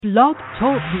Blog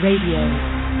Talk Radio.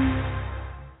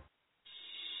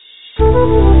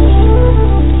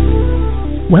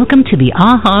 Welcome to the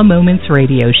Aha Moments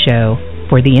radio show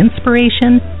for the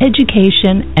inspiration,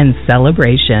 education, and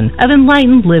celebration of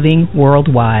enlightened living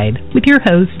worldwide with your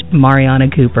host, Mariana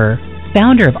Cooper,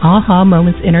 founder of Aha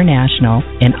Moments International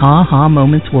and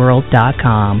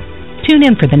AhaMomentsWorld.com. Tune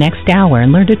in for the next hour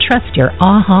and learn to trust your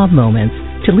aha moments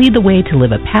to lead the way to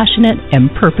live a passionate and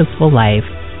purposeful life.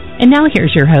 And now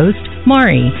here's your host,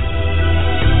 Mari.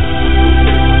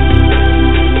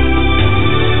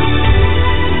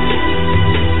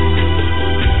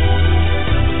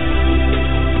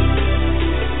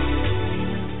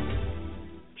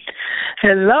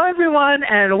 Hello, everyone,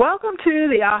 and welcome to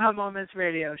the Aha Moments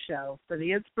radio show for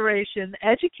the inspiration,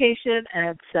 education,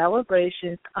 and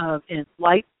celebration of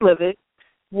enlightened living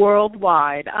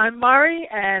worldwide. I'm Mari,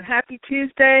 and happy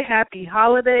Tuesday, happy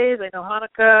holidays. I know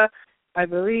Hanukkah, I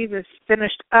believe, is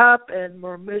finished up, and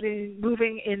we're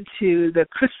moving into the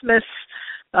Christmas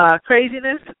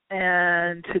craziness,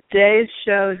 and today's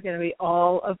show is going to be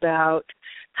all about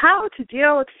how to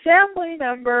deal with family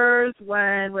members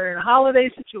when we're in holiday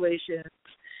situations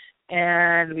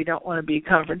and we don't want to be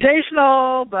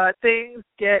confrontational, but things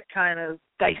get kind of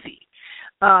dicey.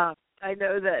 I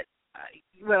know that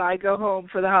when I go home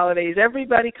for the holidays,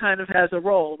 everybody kind of has a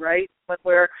role, right? When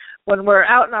we're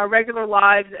out in our regular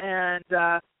lives and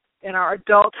in our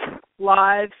adult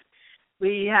lives,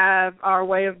 we have our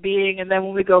way of being, and then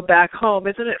when we go back home,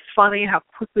 isn't it funny how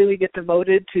quickly we get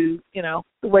demoted to,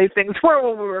 the way things were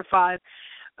when we were 5?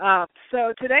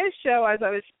 So today's show, as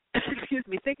I was,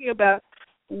 thinking about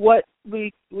what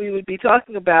we would be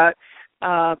talking about,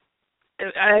 I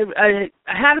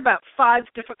had about 5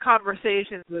 different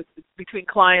conversations between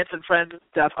clients and friends and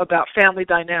stuff about family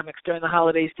dynamics during the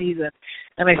holiday season,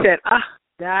 and I said,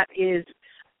 that is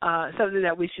something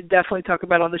that we should definitely talk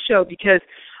about on the show because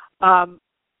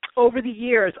over the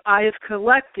years, I have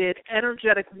collected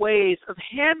energetic ways of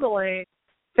handling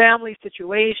family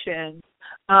situations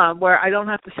where I don't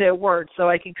have to say a word, so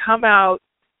I can come out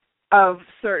of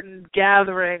certain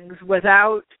gatherings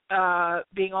without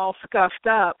being all scuffed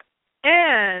up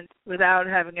and without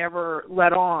having ever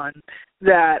let on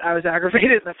that I was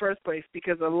aggravated in the first place,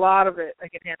 because a lot of it I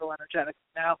can handle energetically.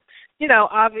 Now,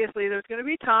 obviously there's going to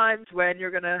be times when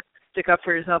you're going to stick up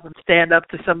for yourself and stand up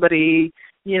to somebody.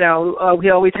 We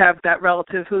always have that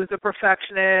relative who's a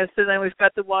perfectionist, and then we've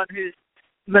got the one who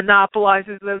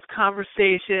monopolizes those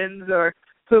conversations, or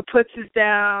who puts us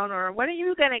down, or when are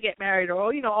you going to get married, or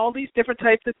all these different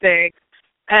types of things.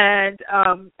 And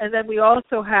then we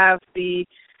also have the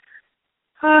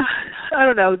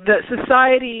the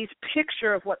society's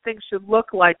picture of what things should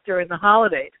look like during the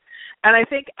holidays. And I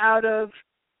think out of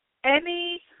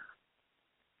any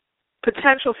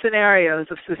potential scenarios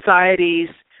of society's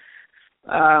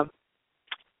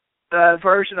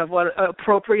version of what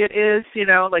appropriate is,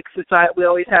 like society, we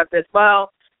always have this,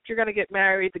 well, if you're going to get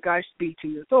married, the guy should be 2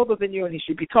 years older than you, and he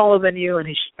should be taller than you, and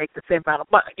he should make the same amount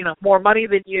of money, more money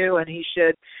than you, and he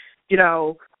should,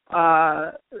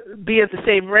 be of the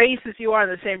same race as you are,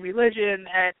 the same religion,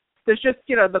 and there's just,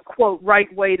 the, quote,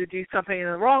 right way to do something and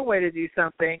the wrong way to do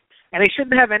something, and he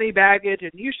shouldn't have any baggage,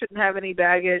 and you shouldn't have any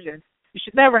baggage, and you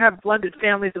should never have blended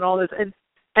families and all this, and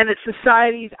it's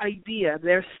society's idea,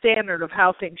 their standard of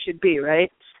how things should be,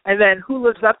 right? And then who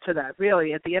lives up to that,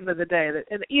 really, at the end of the day?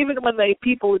 And even when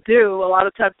people do, a lot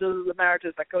of times those are the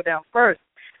marriages that go down first.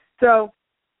 So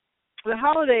the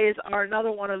holidays are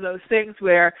another one of those things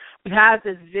where we have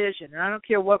this vision, and I don't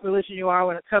care what religion you are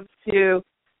when it comes to,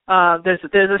 there's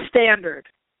a standard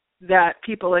that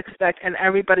people expect, and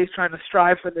everybody's trying to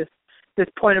strive for this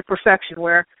point of perfection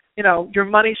where, your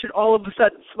money should all of a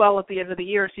sudden swell at the end of the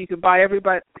year so you can buy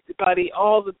everybody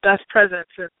all the best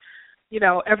presents, and,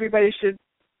 everybody should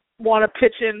want to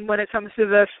pitch in when it comes to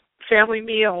the family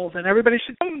meals, and everybody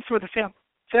should come for the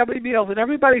family meals, and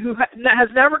everybody who has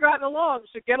never gotten along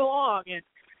should get along, and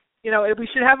we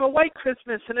should have a white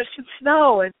Christmas, and it should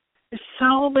snow, and there's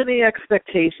so many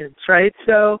expectations, right?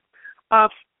 So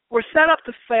we're set up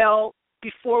to fail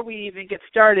before we even get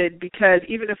started, because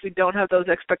even if we don't have those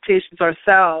expectations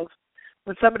ourselves,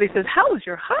 when somebody says, "How was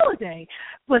your holiday?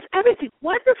 Was everything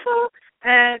wonderful?"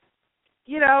 And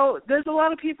there's a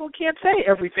lot of people who can't say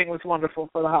everything was wonderful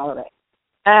for the holiday.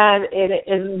 And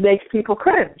it makes people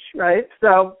cringe, right?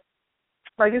 So,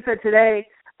 like I said, today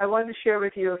I wanted to share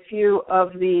with you a few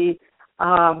of the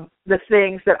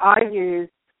things that I use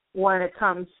when it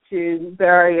comes to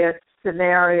various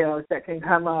scenarios that can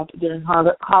come up during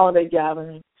holiday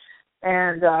gatherings.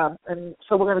 And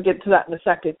so we're going to get to that in a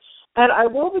second. And I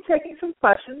will be taking some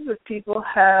questions if people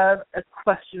have a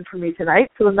question for me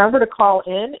tonight. So the number to call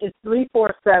in is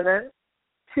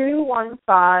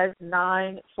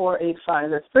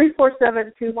 347-215-9485. That's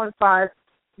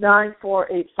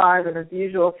 347-215-9485. And as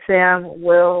usual, Sam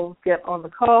will get on the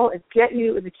call and get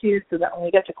you in the queue so that when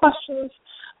we get to questions,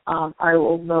 I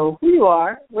will know who you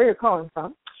are, where you're calling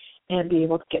from, and be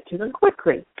able to get to them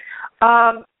quickly.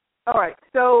 All right,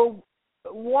 so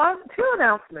two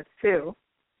announcements, too.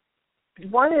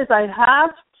 One is I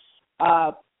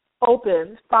have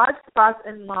opened 5 spots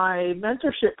in my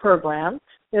mentorship program.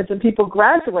 There's some people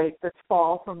graduate this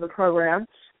fall from the program.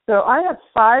 So I have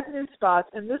 5 new spots,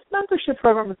 and this mentorship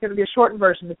program is going to be a shortened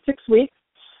version. It's 6 weeks.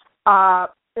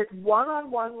 It's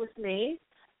one-on-one with me,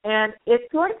 and it's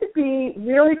going to be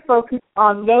really focused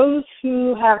on those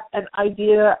who have an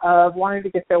idea of wanting to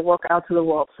get their work out to the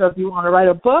world. So if you want to write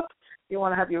a book, you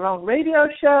want to have your own radio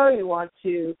show, you want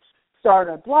to start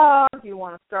a blog, you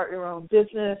want to start your own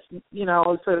business,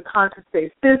 sort of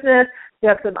content-based business, you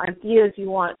have some ideas you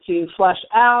want to flesh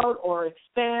out or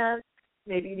expand,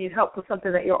 maybe you need help with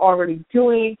something that you're already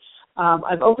doing.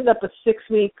 I've opened up a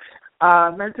 6-week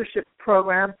mentorship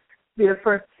program to be the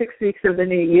first 6 weeks of the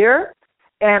new year,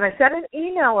 and I sent an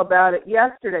email about it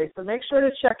yesterday, so make sure to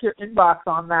check your inbox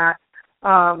on that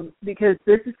because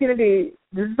this is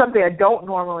something I don't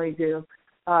normally do.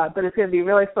 But it's going to be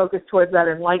really focused towards that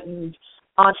enlightened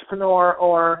entrepreneur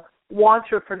or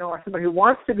wantrepreneur, somebody who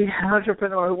wants to be an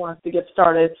entrepreneur, who wants to get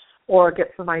started or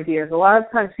get some ideas. A lot of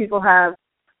times people have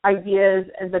ideas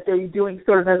and that they're doing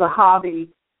sort of as a hobby.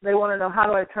 They want to know, how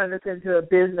do I turn this into a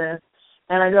business?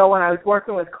 And I know when I was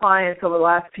working with clients over the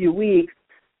last few weeks,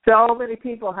 so many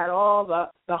people had all the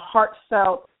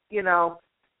heartfelt,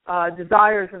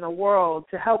 desires in the world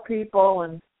to help people,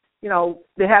 and,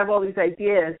 they have all these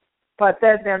ideas. But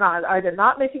then they're either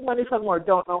not making money from them or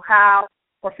don't know how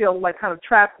or feel like kind of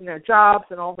trapped in their jobs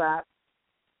and all that.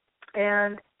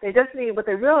 And they just need what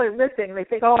they're really missing. They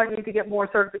think, I need to get more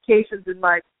certifications in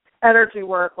my energy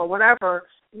work or whatever.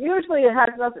 Usually it has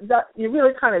nothing. You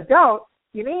really kind of don't.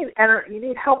 You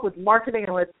need help with marketing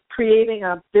and with creating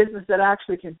a business that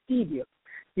actually can feed you.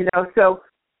 So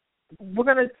we're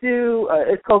going to do.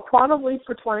 It's called Quantum Leap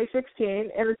for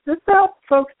 2016, and it's just to help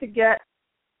folks to get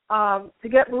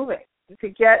moving, to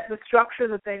get the structure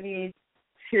that they need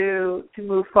to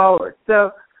move forward.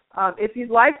 So if you'd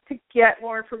like to get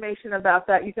more information about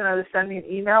that, you can either send me an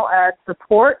email at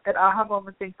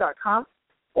support@ahamomentsinc.com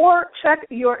or check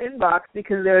your inbox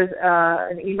because there's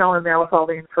an email in there with all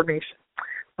the information.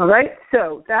 All right,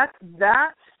 so that's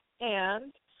that,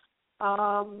 and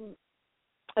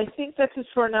I think that's it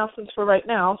for announcements for right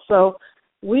now. So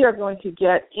we are going to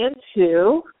get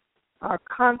into our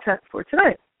content for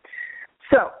tonight.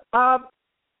 So,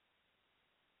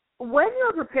 when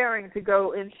you're preparing to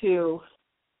go into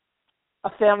a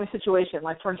family situation,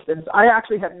 like for instance, I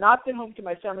actually have not been home to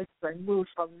my family since I moved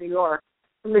from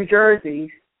New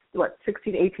Jersey,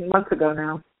 16, 18 months ago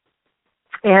now,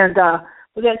 and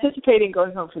was anticipating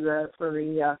going home for the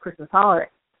Christmas holiday.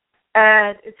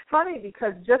 And it's funny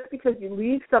because just because you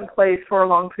leave someplace for a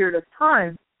long period of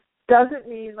time doesn't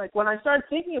mean, like when I started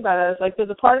thinking about it, I was like, there's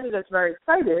a part of me that's very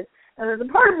excited, and there's a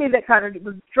part of me that kind of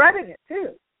was dreading it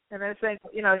too. And I was saying,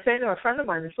 I was saying to a friend of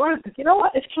mine this morning, you know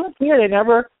what, it's kind of weird.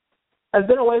 I've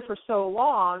been away for so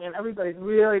long, and everybody's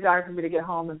really dying for me to get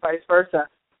home and vice versa.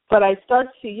 But I start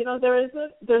to see,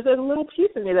 there's a little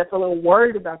piece of me that's a little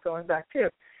worried about going back too.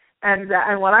 And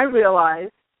what I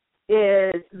realized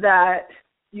is that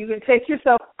you can take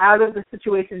yourself out of the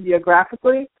situation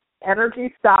geographically.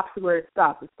 Energy stops where it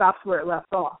stops. It stops where it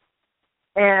left off.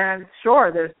 And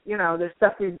sure, there's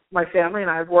stuff my family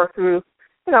and I have worked through,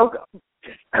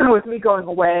 with me going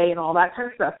away and all that kind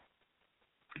of stuff.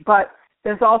 But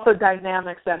there's also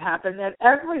dynamics that happen at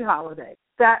every holiday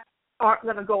that aren't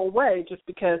going to go away just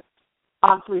because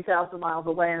I'm 3,000 miles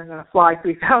away and I'm going to fly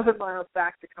 3,000 miles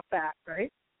back to come back,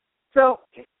 right? So,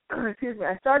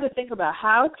 I started to think about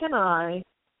how can I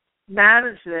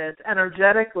manage this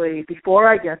energetically before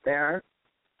I get there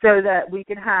so that we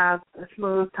can have a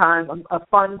smooth time, a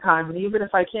fun time. And even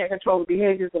if I can't control the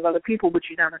behaviors of other people, which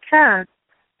you never can,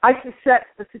 I can set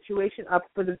the situation up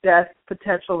for the best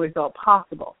potential result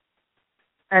possible.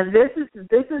 And this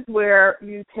is where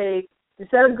you take,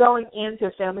 instead of going into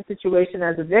a family situation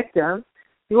as a victim,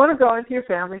 you want to go into your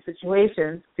family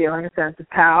situation feeling a sense of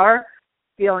power,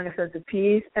 feeling a sense of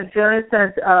peace, and feeling a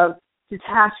sense of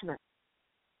detachment.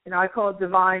 I call it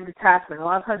divine detachment. A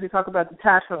lot of times we talk about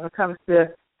detachment when it comes to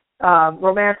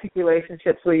romantic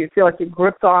relationships where you feel like you're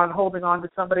gripped on, holding on to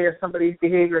somebody or somebody's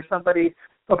behavior or somebody's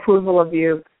approval of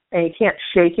you, and you can't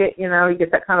shake it, you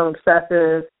get that kind of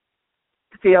obsessive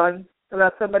feeling.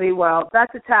 about somebody, well,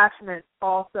 that detachment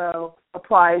also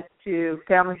applies to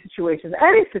family situations,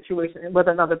 any situation with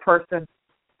another person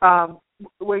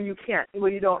where you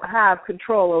don't have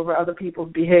control over other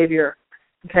people's behavior,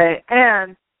 okay?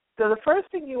 And so the first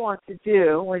thing you want to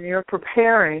do when you're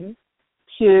preparing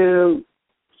to,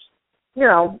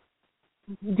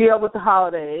 deal with the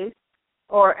holidays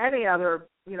or any other,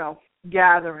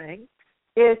 gathering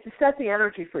is to set the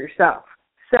energy for yourself.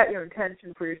 Set your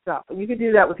intention for yourself. And you can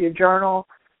do that with your journal,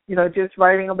 just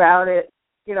writing about it,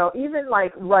 even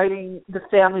like writing the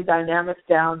family dynamics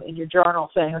down in your journal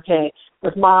saying, okay,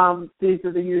 with mom, these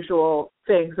are the usual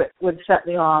things that would set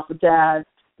me off. With dad,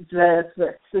 this,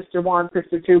 sister one,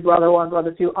 sister two, brother one,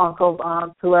 brother two, uncles,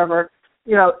 aunts, whoever,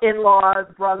 in-laws,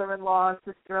 brother-in-laws,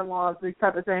 sister-in-laws, these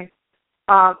type of things.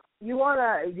 You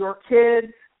want your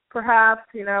kids, perhaps,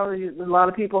 a lot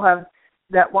of people have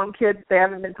that one kid they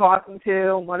haven't been talking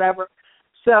to and whatever.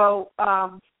 So,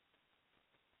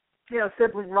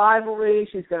 sibling rivalry,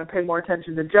 she's going to pay more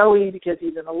attention to Joey because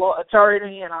he's an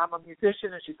attorney and I'm a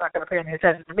musician and she's not going to pay any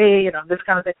attention to me, this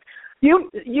kind of thing. You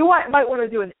might want to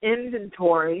do an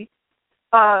inventory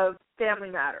of family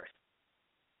matters.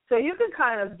 So you can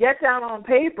kind of get down on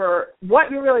paper what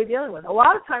you're really dealing with. A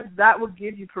lot of times that will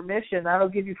give you permission. That will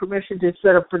give you permission to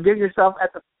sort of forgive yourself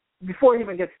before you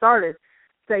even get started.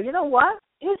 Say, you know what?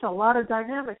 It's a lot of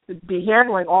dynamics to be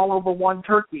handling all over one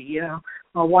turkey,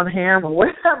 or one ham or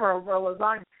whatever, or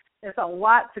lasagna. It's a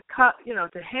lot to cut,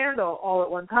 to handle all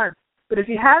at one time. But if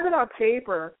you have it on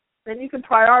paper, then you can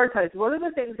prioritize what are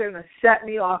the things that are going to set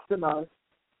me off the most,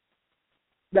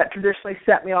 that traditionally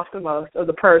set me off the most, of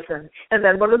the person, and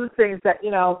then what are the things that,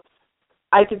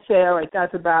 I can say, all right,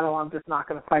 that's a battle I'm just not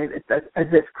going to fight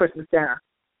at this Christmas dinner,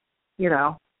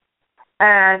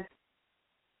 And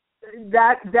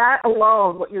that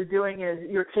alone, what you're doing is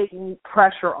you're taking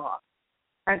pressure off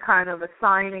and kind of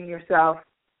assigning yourself,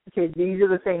 okay, these are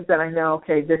the things that I know,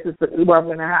 okay, this is where I'm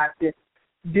going to have to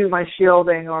do my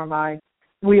shielding or my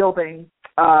wielding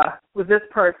with this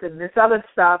person. This other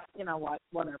stuff,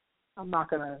 whatever.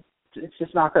 It's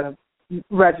just not going to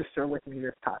register with me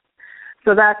this time.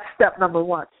 So that's step number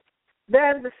one.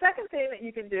 Then the second thing that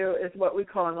you can do is what we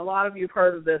call, and a lot of you have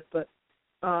heard of this, but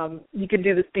you can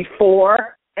do this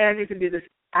before and you can do this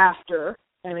after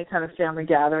any kind of family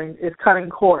gathering, is cutting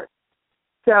cords.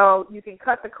 So you can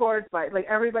cut the cords by, like,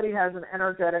 everybody has an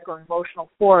energetic or emotional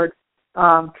cord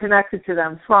connected to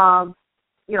them from,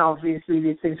 obviously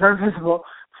these things are invisible,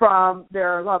 from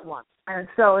their loved ones. And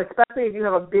so especially if you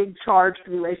have a big charged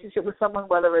relationship with someone,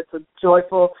 whether it's a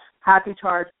joyful, happy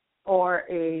charge or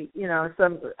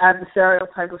some adversarial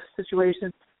type of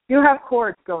situation, you have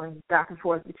cords going back and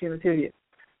forth between the two of you.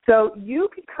 So you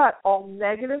can cut all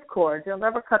negative cords. You'll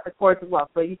never cut the cords of love,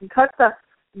 but you can cut the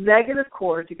negative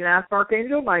cords. You can ask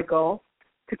Archangel Michael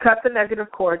to cut the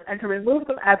negative cords and to remove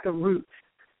them at the root.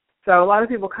 So a lot of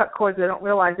people cut cords, they don't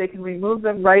realize they can remove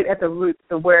them right at the root,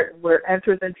 so where it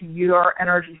enters into your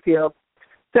energy field,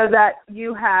 so that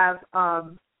you have,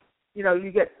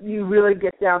 you really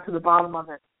get down to the bottom of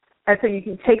it. And so you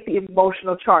can take the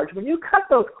emotional charge. When you cut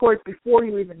those cords before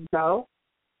you even go,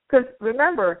 because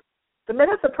remember, the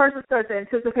minute the person starts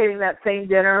anticipating that same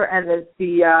dinner and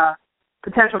the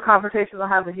potential confrontation they'll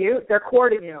have with you, they're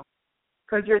courting you.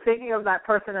 Because you're thinking of that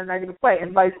person in a negative way,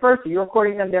 and vice versa. You're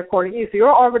courting them, they're courting you. So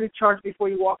you're already charged before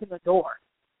you walk in the door.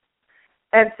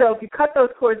 And so if you cut those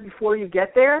cords before you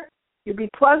get there, you'll be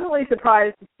pleasantly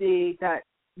surprised to see that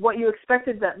what you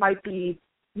expected that might be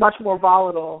much more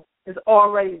volatile is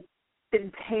already been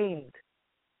tamed,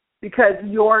 because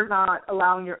you're not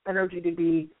allowing your energy to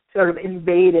be sort of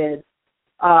invaded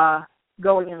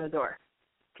going in the door.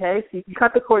 Okay? So you can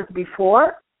cut the cords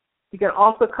before. You can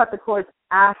also cut the cords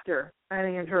after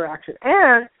any interaction.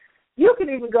 And you can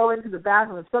even go into the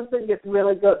bathroom. If something gets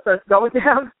really starts going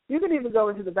down, you can even go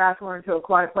into the bathroom or into a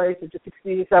quiet place and just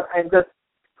excuse yourself and just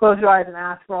close your eyes and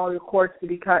ask for all your cords to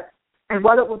be cut. And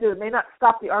what it will do, it may not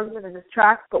stop the argument in its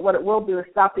tracks, but what it will do is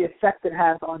stop the effect it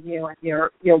has on you and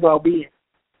your well-being.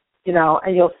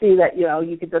 And you'll see that,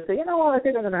 you can just say, I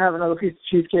think I'm going to have another piece of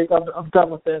cheesecake. I'm done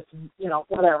with this. And,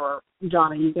 whatever,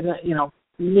 Johnny, you can, you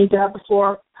need to have the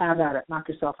floor, have at it, knock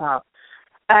yourself out.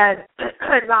 And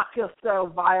not feel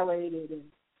so violated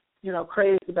and,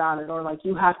 crazed about it, or like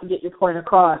you have to get your point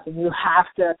across and you have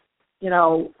to,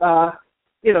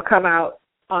 come out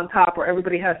on top, or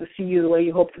everybody has to see you the way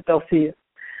you hope that they'll see you.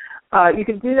 You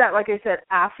can do that, like I said,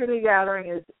 after the gathering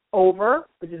is over,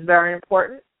 which is very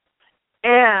important.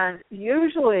 And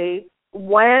usually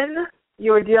when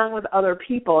you're dealing with other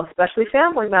people, especially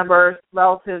family members,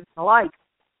 relatives, and the like,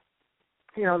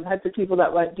 the types of people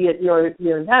that might be at your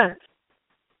event,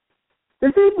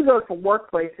 this even goes for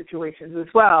workplace situations as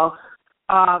well.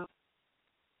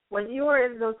 When you are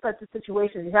in those types of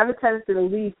situations, you have a tendency to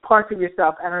leave parts of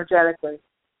yourself energetically.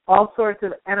 All sorts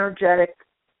of energetic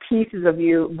pieces of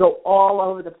you go all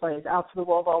over the place, out to the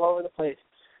world, all over the place.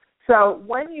 So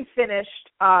when you finished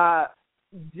with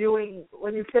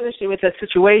a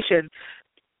situation,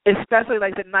 especially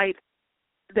like the night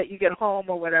that you get home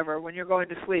or whatever, when you're going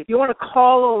to sleep, you want to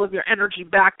call all of your energy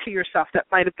back to yourself that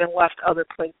might have been left other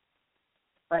places.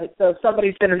 Right, so if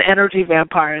somebody's been an energy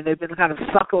vampire and they've been kind of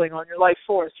suckling on your life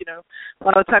force, a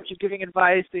lot of times you're giving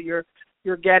advice that you're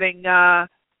getting,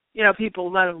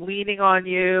 people that are leaning on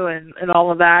you and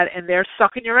all of that, and they're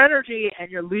sucking your energy,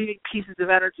 and you're leaving pieces of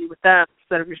energy with them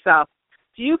instead of yourself.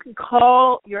 So you can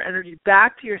call your energy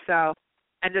back to yourself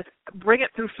and just bring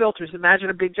it through filters. Imagine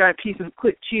a big giant piece of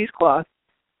cheesecloth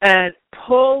and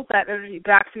pull that energy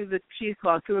back through the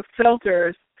cheesecloth, through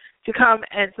filters, to come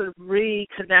and sort of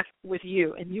reconnect with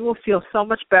you, and you will feel so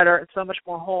much better and so much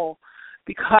more whole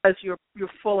because you're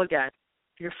full again.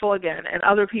 You're full again, and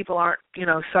other people aren't,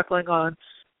 suckling on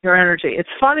your energy. It's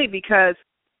funny because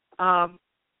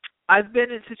I've been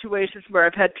in situations where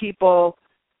I've had people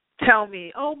tell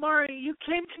me, "Oh, Mari, you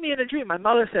came to me in a dream." My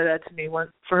mother said that to me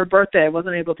once for her birthday. I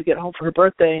wasn't able to get home for her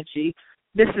birthday, and she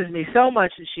misses me so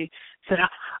much, and she said,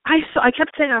 I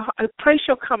kept saying, I pray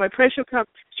she'll come, I pray she'll come.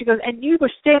 She goes, and you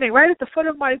were standing right at the foot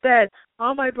of my bed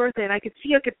on my birthday, and I could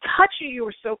touch you, you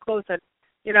were so close. And,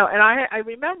 and I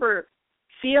remember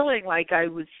feeling like I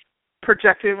was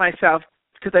projecting myself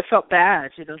because I felt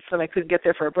bad, so I couldn't get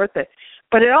there for her birthday.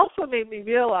 But it also made me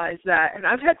realize that, and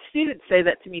I've had students say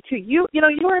that to me too, you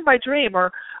were in my dream,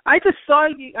 or I just saw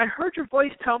you, I heard your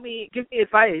voice give me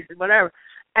advice and whatever.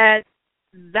 And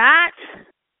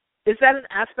is that an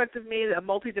aspect of me, a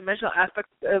multidimensional aspect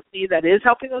of me that is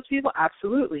helping those people?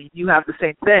 Absolutely. You have the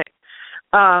same thing.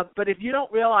 But if you don't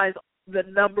realize the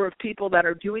number of people that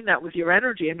are doing that with your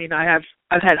energy,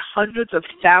 I've had hundreds of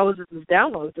thousands of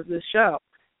downloads of this show.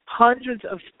 Hundreds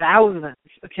of thousands,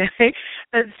 okay?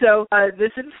 And so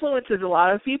this influences a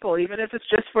lot of people, even if it's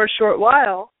just for a short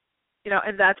while,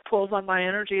 and that pulls on my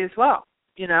energy as well.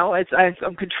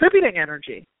 I'm contributing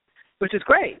energy, which is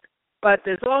great. But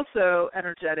there's also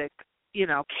energetic,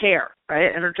 care,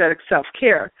 right? Energetic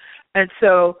self-care. And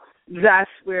so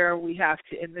that's where we have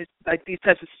to, in these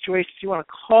types of situations, you want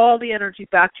to call the energy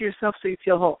back to yourself so you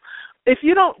feel whole. If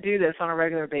you don't do this on a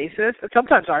regular basis, and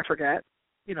sometimes I forget,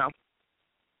 you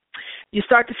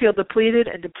start to feel depleted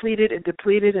and depleted and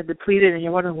depleted and depleted, and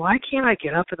you're wondering, why can't I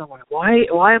get up in the morning? Why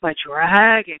am I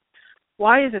dragging?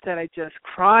 Why is it that I just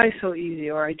cry so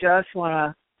easy, or I just want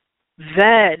to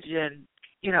veg and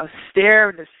stare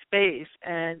into space?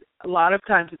 And a lot of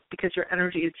times it's because your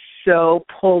energy is so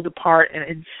pulled apart and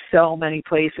in so many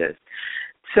places.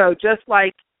 So just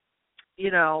like,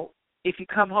 if you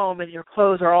come home and your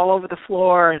clothes are all over the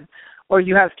floor, or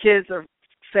you have kids or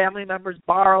family members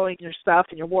borrowing your stuff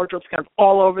and your wardrobe's kind of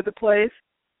all over the place,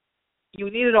 you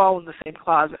need it all in the same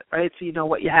closet, right? So you know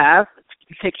what you have.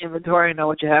 You take inventory and know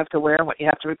what you have to wear and what you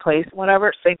have to replace and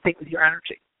whatever. Same thing with your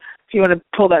energy. So you want to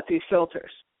pull that through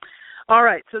filters. All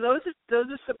right, so those are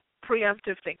some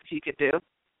preemptive things you could do.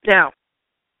 Now,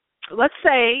 let's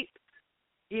say,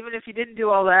 even if you didn't do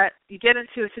all that, you get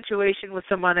into a situation with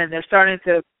someone and they're starting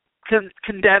to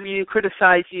condemn you,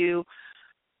 criticize you,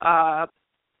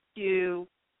 you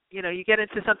get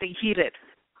into something heated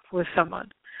with someone.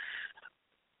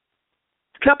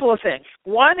 A couple of things.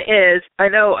 One is, I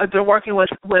know I've been working with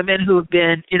women who have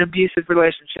been in abusive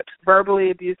relationships,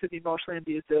 verbally abusive, emotionally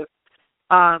abusive.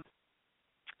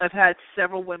 I've had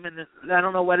several women, I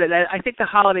don't know what it is. I think the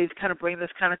holidays kind of bring this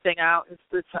kind of thing out. It's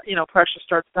pressure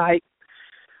starts to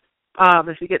heighten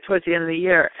as we get towards the end of the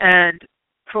year. And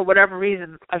for whatever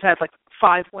reason, I've had like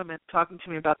 5 women talking to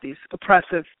me about these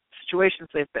oppressive situations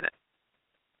they've been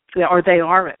in, or they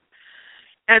are in.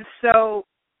 And so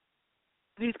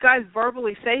these guys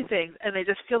verbally say things, and they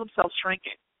just feel themselves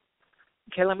shrinking.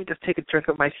 Okay, let me just take a drink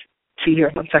of my tea here.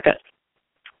 1 second.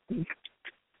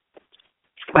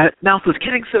 My mouth was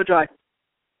getting so dry.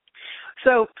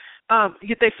 So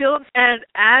they feel them, and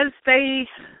as they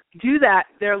do that,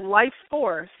 their life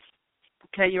force,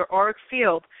 okay, your auric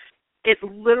field, it's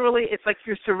like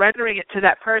you're surrendering it to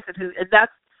that person. And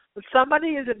that's when somebody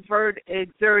is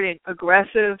exerting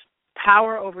aggressive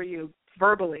power over you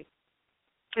verbally.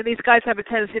 And these guys have a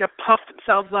tendency to puff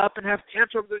themselves up and have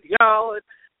tantrums and yell and,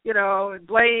 and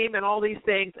blame and all these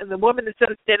things. And the woman,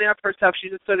 instead of standing up for herself, she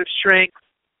just sort of shrinks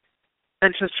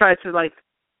and just tries to,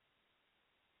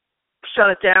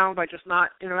 shut it down by just not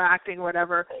interacting or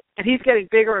whatever. And he's getting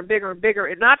bigger and bigger and bigger.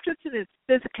 And not just in his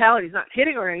physicality. He's not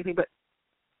hitting or anything, but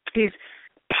he's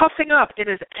puffing up in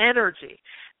his energy.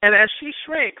 And as she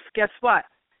shrinks, guess what?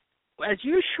 As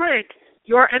you shrink,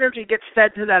 your energy gets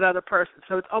fed to that other person.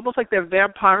 So it's almost like they're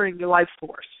vampiring your life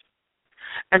force.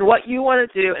 And what you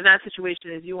want to do in that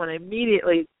situation is you want to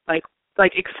immediately, like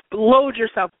explode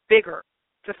yourself bigger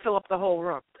to fill up the whole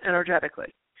room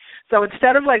energetically. So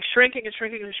instead of like shrinking and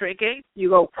shrinking and shrinking, you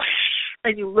go whoosh,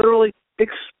 and you literally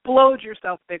explode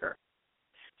yourself bigger.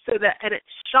 So that, and it's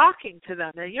shocking to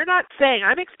them. And you're not saying,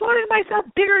 I'm exploding myself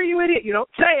bigger, you idiot. You don't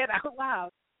say it out loud.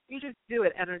 You just do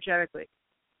it energetically.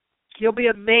 You'll be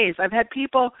amazed. I've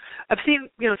seen,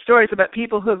 stories about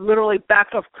people who have literally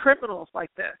backed off criminals like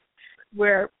this,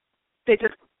 where they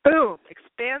just, boom,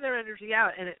 expand their energy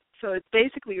out. And so it's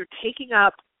basically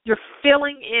you're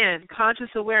filling in conscious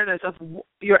awareness of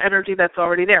your energy that's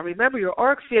already there. Remember, your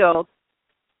auric field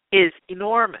is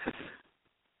enormous.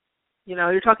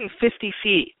 You're talking 50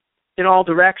 feet in all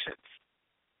directions.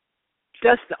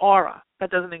 Just the aura.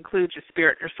 That doesn't include your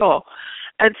spirit and your soul.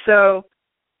 And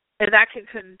that can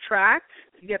contract,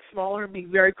 get smaller, and be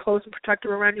very close and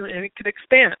protective around you, and it can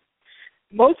expand.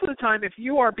 Most of the time, if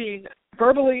you are being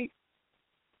verbally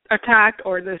attacked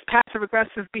or there's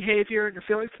passive-aggressive behavior and you're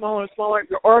feeling smaller and smaller,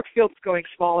 your auric field's going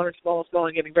smaller and smaller and smaller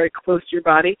and getting very close to your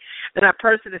body, and that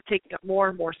person is taking up more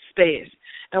and more space.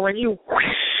 And when you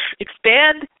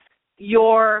expand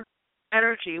your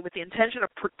energy with the intention of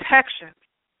protection,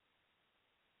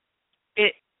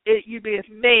 you'd be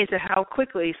amazed at how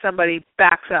quickly somebody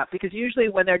backs up, because usually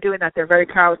when they're doing that, they're very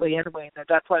cowardly anyway, and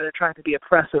that's why they're trying to be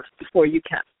oppressive before you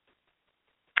can.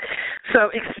 So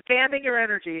expanding your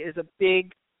energy is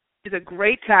a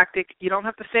great tactic. You don't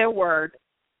have to say a word.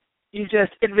 You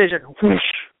just envision, whoosh.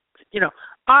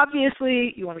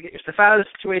 Obviously you want to get yourself out of the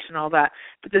situation and all that,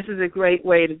 but this is a great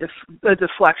way to a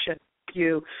deflection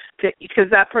cue, because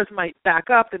that person might back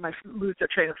up, they might lose their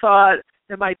train of thought,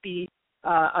 there might be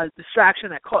a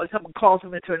distraction that someone calls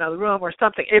them into another room or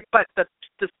something. But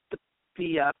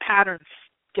the pattern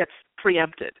gets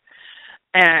preempted,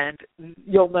 and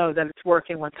you'll know that it's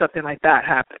working when something like that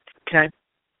happens. Okay.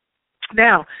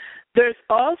 Now, there's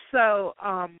also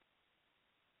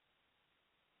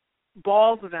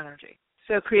balls of energy.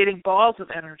 So creating balls of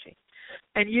energy,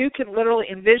 and you can literally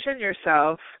envision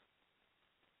yourself.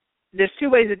 There's two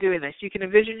ways of doing this. You can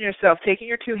envision yourself taking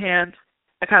your two hands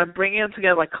and kind of bringing them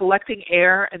together, like collecting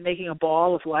air and making a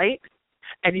ball of light,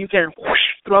 and you can whoosh,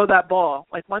 throw that ball,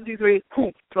 like 1, 2, 3,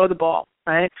 whoosh, throw the ball,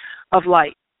 right, of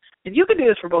light. And you can do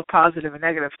this for both positive and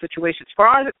negative situations. For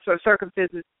our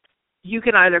circumstances, you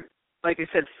can either, like I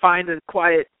said, find a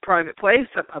quiet, private place,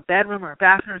 a bedroom or a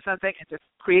bathroom or something, and just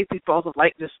create these balls of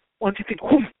light and just 1, 2, 3,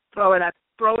 whoosh, throw it at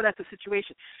the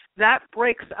situation. That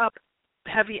breaks up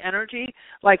heavy energy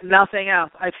like nothing else.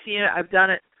 I've seen it. I've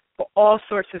done it for all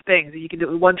sorts of things. You can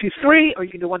do it 1, 2, 3, or you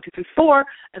can do 1, 2, 3, 4,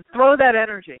 and throw that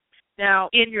energy now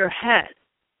in your head.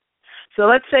 So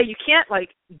let's say you can't like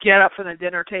get up from the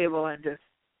dinner table and just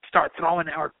start throwing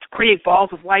or create balls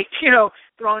of light,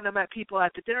 throwing them at people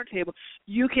at the dinner table.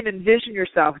 You can envision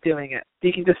yourself doing it.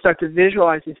 You can just start to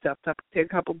visualize yourself. Take a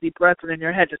couple deep breaths, and in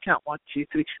your head, just count 1, 2,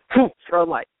 3, throw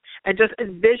light, and just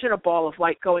envision a ball of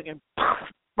light going and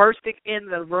bursting in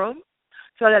the room,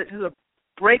 so that it just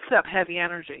breaks up heavy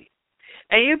energy.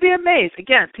 And you'd be amazed.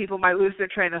 Again, people might lose their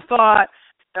train of thought.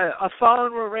 A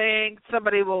phone will ring.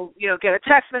 Somebody will, get a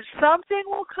text message. Something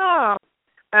will come,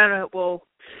 and it will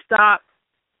stop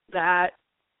that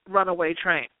runaway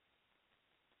train.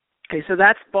 Okay, so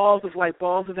that's balls of light,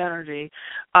 balls of energy.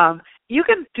 You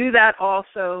can do that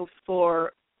also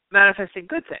for manifesting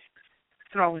good things,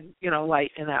 throwing,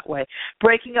 light in that way.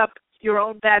 Breaking up your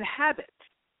own bad habits,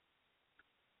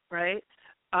 right?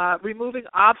 Removing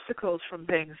obstacles from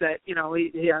things that,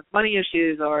 money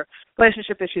issues or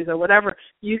relationship issues or whatever.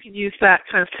 You can use that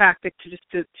kind of tactic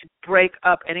to break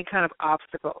up any kind of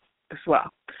obstacles as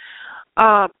well.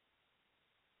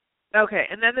 Okay,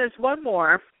 and then there's one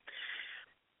more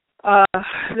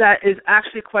that is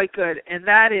actually quite good, and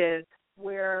that is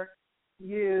where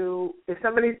if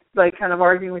somebody's like kind of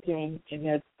arguing with you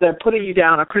and they're putting you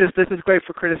down, this is great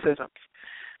for criticisms.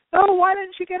 Oh, why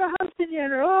didn't you get a husband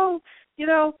yet? Or,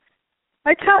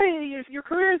 I tell you, your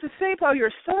career is the same. Oh,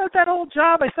 you're still at that old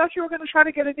job. I thought you were going to try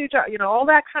to get a new job. All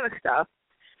that kind of stuff.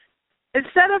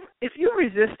 If you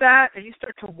resist that and you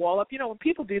start to wall up, when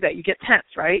people do that, you get tense,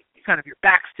 right? Your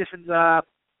back stiffens up,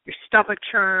 your stomach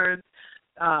churns,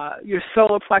 your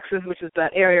solar plexus, which is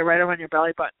that area right around your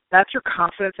belly button. That's your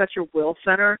confidence. That's your will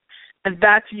center. And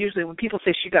that's usually when people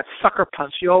say she got sucker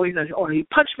punched, you always know, oh, he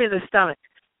punched me in the stomach.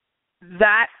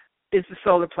 That is the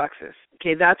solar plexus.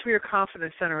 Okay, that's where your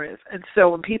confidence center is. And so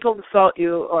when people insult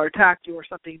you or attack you or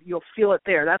something, you'll feel it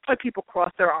there. That's why people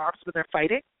cross their arms when they're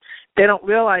fighting, They don't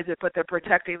realize it, but they're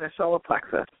protecting their solar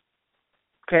plexus.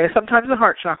 Okay, sometimes the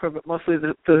heart chakra, but mostly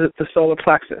the solar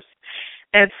plexus.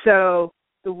 And so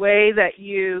the way that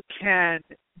you can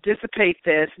dissipate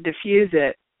this and diffuse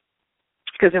it,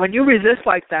 because when you resist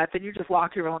like that, then you just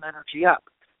lock your own energy up.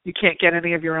 You can't get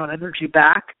any of your own energy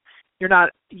back. You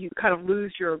kind of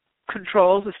lose your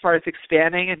controls as far as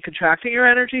expanding and contracting your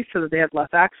energy so that they have less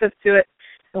access to it.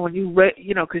 And when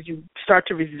because you start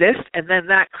to resist, and then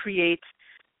that creates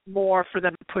more for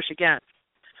them to push against.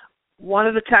 One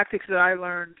of the tactics that I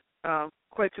learned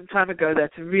quite some time ago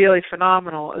that's really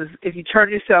phenomenal is if you turn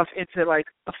yourself into like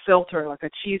a filter, like a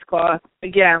cheesecloth,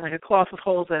 again, like a cloth with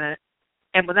holes in it,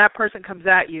 and when that person comes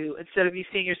at you, instead of you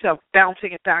seeing yourself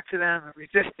bouncing it back to them or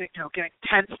resisting, getting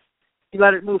tense, you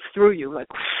let it move through you,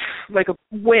 like a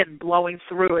wind blowing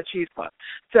through a cheesecloth.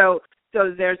 So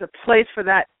there's a place for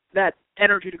that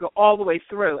energy to go all the way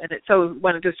through, and so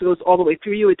when it just goes all the way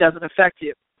through you, it doesn't affect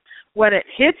you. When it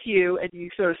hits you and you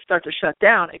sort of start to shut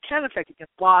down, it can affect you, it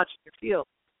can lodge in your field.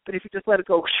 But if you just let it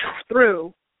go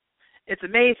through, it's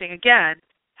amazing, again,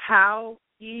 how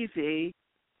easy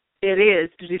it is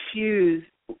to diffuse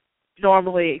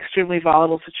normally extremely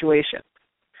volatile situations.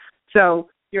 So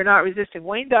you're not resisting.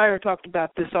 Wayne Dyer talked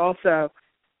about this also.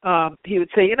 He would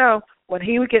say, when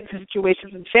he would get into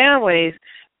situations in families,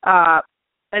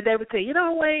 and they would say,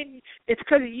 Wayne, it's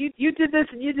because you did this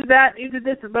and you did that and you did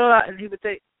this and blah, blah, and he would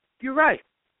say, you're right.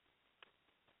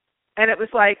 And it was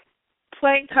like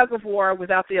playing tug of war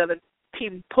without the other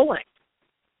team pulling,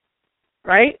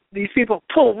 right? These people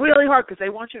pull really hard because they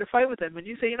want you to fight with them. And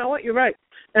you say, you know what, you're right.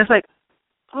 And it's like,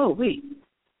 oh, wait,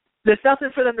 there's nothing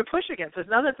for them to push against. There's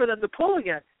nothing for them to pull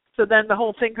against. So then the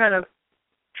whole thing kind of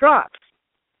drops.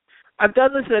 I've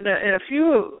done this in a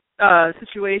few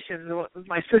situations with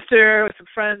my sister, with some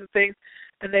friends and things,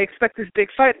 and they expect this big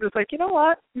fight. And it's like, you know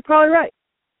what, you're probably right.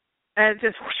 And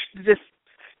just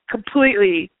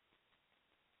completely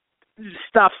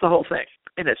stops the whole thing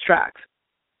in its tracks.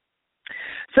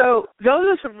 So those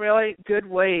are some really good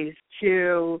ways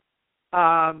to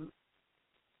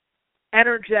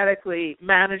energetically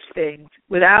manage things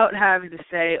without having to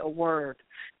say a word.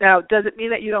 Now, does it mean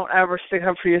that you don't ever stick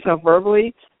up for yourself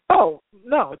verbally? Oh,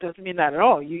 no, it doesn't mean that at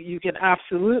all. You can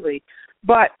absolutely.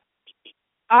 But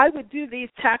I would do these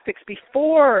tactics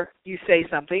before you say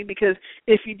something, because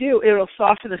if you do, it'll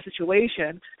soften the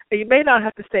situation. And you may not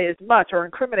have to say as much or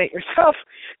incriminate yourself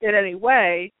in any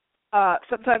way.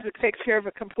 Sometimes it takes care of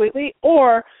it completely,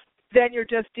 or then you're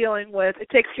just dealing with, it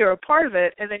takes care of part of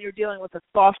it, and then you're dealing with a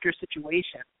softer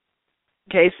situation.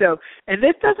 Okay, so, and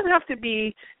this doesn't have to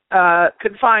be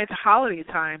confined to holiday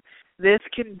time. This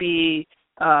can be,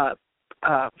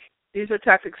 these are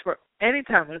tactics for any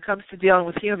time when it comes to dealing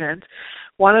with humans.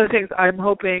 One of the things I'm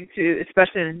hoping to,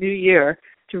 especially in a new year,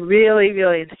 to really,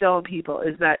 really instill in people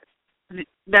is that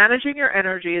managing your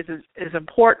energy is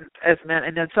important as men,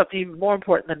 and then something even more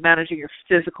important than managing your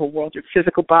physical world, your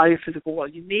physical body, your physical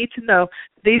world. You need to know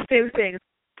these two things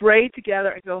braid together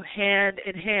and go hand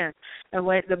in hand. And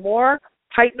the more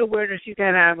heightened awareness you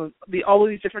can have of all of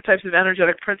these different types of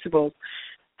energetic principles,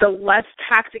 the less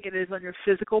taxing it is on your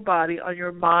physical body, on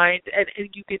your mind, and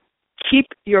you can keep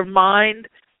your mind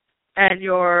and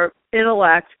your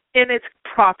intellect in its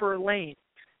proper lane.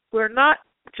 We're not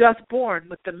just born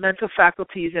with the mental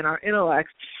faculties in our intellect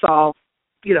to solve,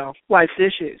 life's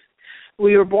issues.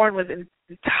 We were born with an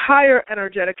entire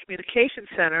energetic communication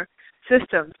center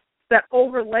systems that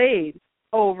overlaid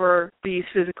over these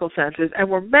physical senses and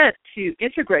were meant to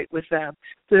integrate with them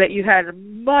so that you had a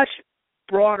much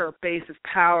broader base of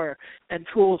power and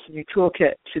tools in your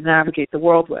toolkit to navigate the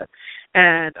world with.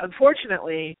 And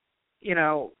unfortunately,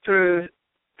 through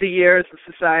the years of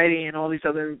society and all these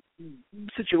other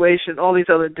situations, all these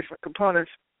other different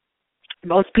components,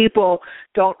 most people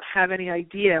don't have any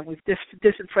idea. We've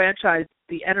disenfranchised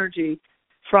the energy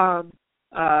from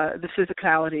the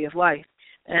physicality of life.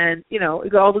 And,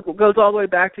 it goes all the way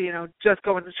back to, just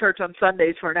going to church on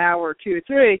Sundays for an hour or 2 or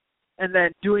 3 and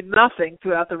then doing nothing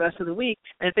throughout the rest of the week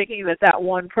and thinking that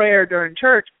one prayer during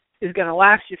church is going to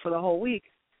last you for the whole week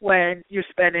when you're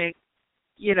spending,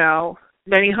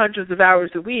 many hundreds of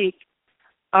hours a week,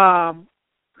 going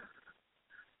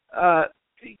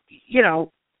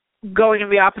in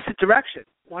the opposite direction.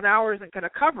 1 hour isn't going to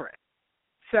cover it.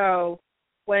 So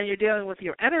when you're dealing with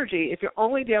your energy, if you're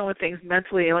only dealing with things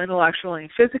mentally and intellectually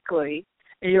and physically,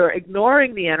 and you're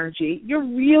ignoring the energy, you're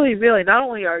really, really, not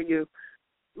only are you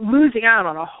losing out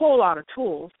on a whole lot of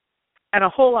tools and a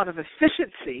whole lot of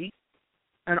efficiency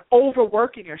and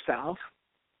overworking yourself,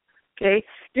 okay,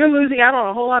 you're losing out on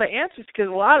a whole lot of answers because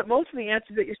most of the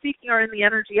answers that you're seeking are in the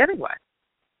energy anyway.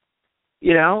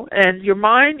 And your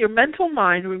mind, your mental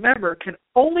mind, remember, can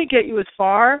only get you as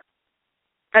far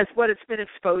as what it's been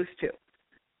exposed to.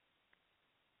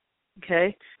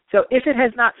 Okay? So if it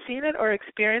has not seen it or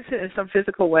experienced it in some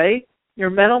physical way, your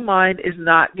mental mind is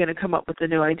not going to come up with a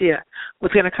new idea.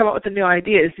 What's going to come up with a new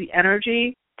idea is the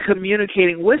energy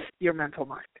communicating with your mental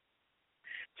mind.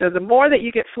 So the more that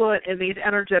you get fluent in these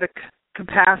energetic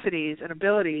capacities and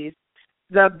abilities,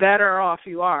 the better off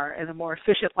you are and the more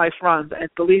efficient life runs. And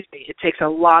believe me, it takes a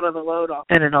lot of the load off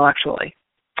and intellectually.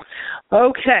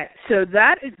 Okay, so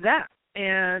that is that.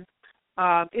 And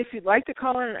if you'd like to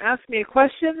call in and ask me a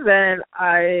question, then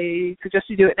I suggest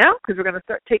you do it now because we're going to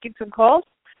start taking some calls.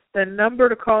 The number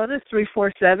to call in is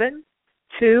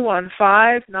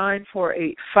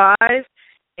 347-215-9485.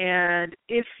 And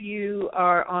if you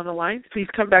are on the line, please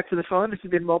come back to the phone if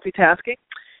you've been multitasking.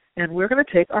 And we're going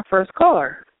to take our first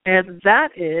caller. And that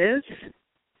is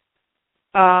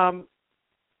Diana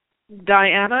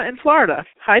in Florida.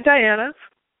 Hi, Diana.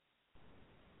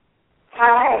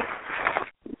 Hi.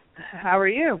 How are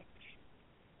you?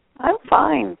 I'm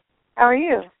fine. How are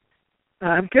you?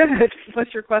 I'm good.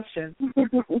 What's your question?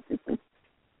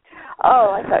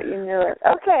 Oh, I thought you knew it.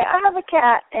 Okay, I have a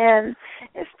cat, and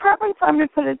it's probably time to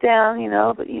put it down,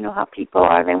 but you know how people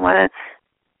are. They want it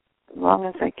as long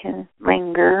as they can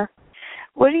linger.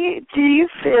 Do you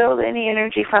feel any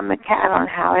energy from the cat on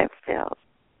how it feels?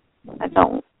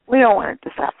 We don't want it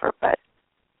to suffer, but,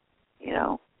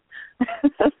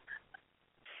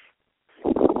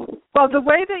 Well, the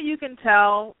way that you can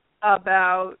tell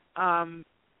about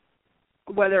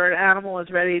whether an animal is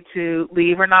ready to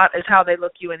leave or not is how they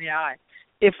look you in the eye.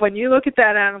 If when you look at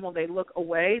that animal, they look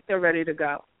away, they're ready to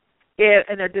go.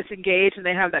 And they're disengaged and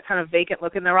they have that kind of vacant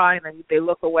look in their eye and then they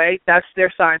look away, that's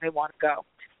their sign they want to go.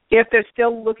 If they're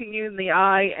still looking you in the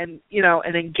eye and,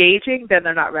 and engaging, then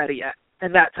they're not ready yet.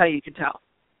 And that's how you can tell.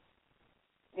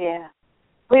 Yeah.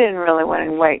 We didn't really want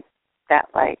to wait that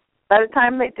late. By the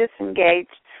time they disengage,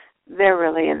 they're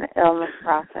really in the illness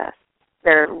process.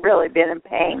 They're really been in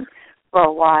pain for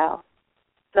a while.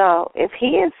 So if he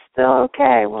is still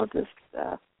okay, we'll just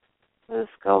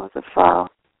go with the flow.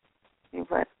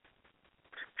 Because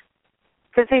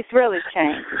he's really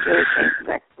changed. He's really changed to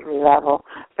that level.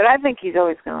 But I think he's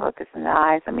always going to look us in the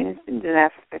eyes. I mean, he's been doing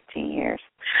that for 15 years.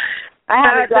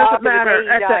 It doesn't matter.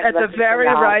 At the very,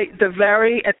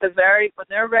 when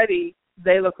they're ready,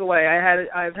 they look away.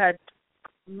 I've had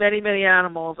many, many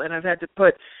animals, and I've had to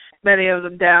put many of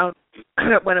them down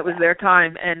when it was their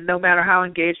time. And no matter how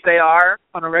engaged they are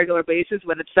on a regular basis,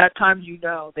 when it's that time,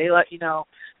 they let you know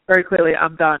very clearly,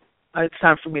 I'm done. It's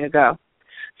time for me to go.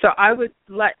 So I would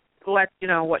let you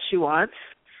know what she wants.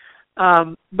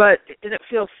 But and it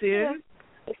feels soon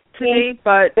to me.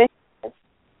 But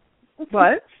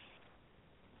what?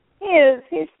 He is.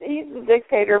 He's the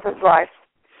dictator of his life.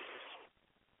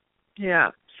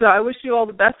 Yeah. So I wish you all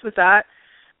the best with that.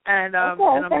 And I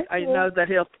know that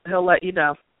he'll let you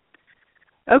know.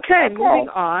 Okay, moving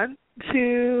on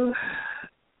to,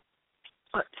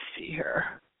 let's see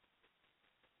here.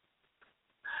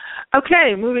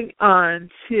 Okay, moving on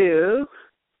to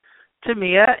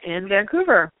Tamia in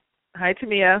Vancouver. Hi,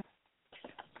 Tamia.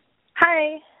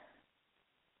 Hi.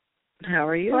 How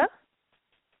are you?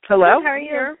 Hello? Hello? Good, how are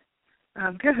you?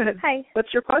 I'm good. Hi.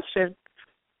 What's your question?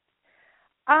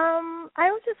 I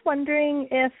was just wondering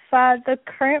if the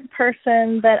current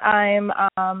person that I'm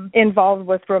involved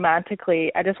with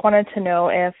romantically, I just wanted to know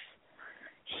if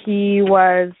he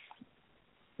was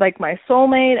like my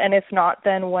soulmate, and if not,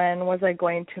 then when was I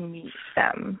going to meet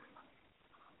them?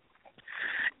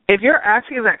 If you're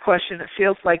asking that question, it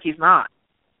feels like he's not.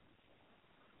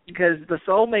 Because the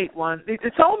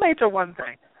soulmates are one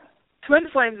thing. Twin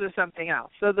flames are something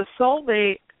else. So the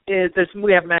soulmate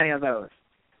we have many of those.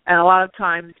 And a lot of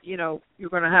times, you're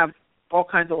going to have all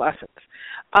kinds of lessons.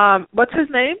 What's his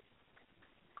name?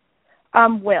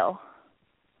 Will.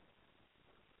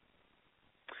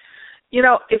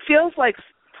 It feels like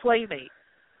playmate.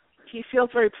 He feels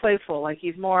very playful, like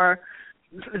he's more,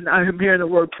 I'm hearing the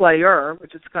word player,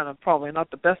 which is kind of probably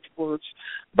not the best of words,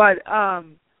 but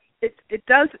it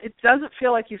doesn't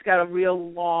feel like he's got a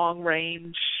real long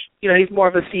range, he's more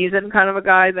of a season kind of a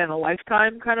guy than a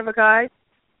lifetime kind of a guy.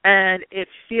 And it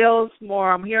feels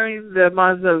more, I'm hearing the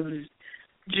month of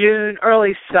June,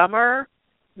 early summer,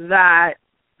 that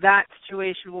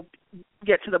situation will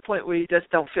get to the point where you just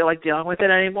don't feel like dealing with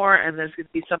it anymore, and there's going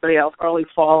to be somebody else early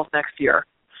fall of next year.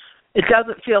 It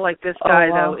doesn't feel like this guy,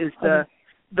 though, is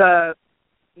the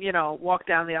walk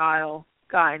down the aisle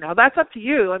guy. Now, that's up to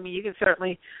you. I mean, you can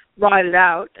certainly ride it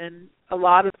out, and a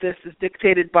lot of this is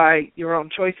dictated by your own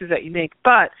choices that you make.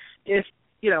 But if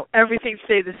everything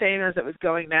stayed the same as it was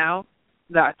going now,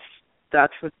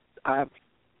 that's what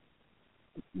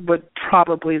would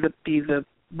probably be the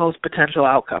most potential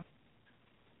outcome.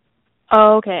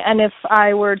 Oh, okay. And if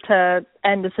I were to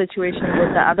end the situation,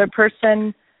 would the other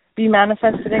person be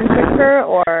manifesting quicker,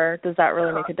 or does that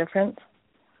really make a difference?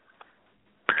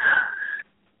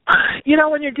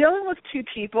 When you're dealing with two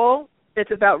people,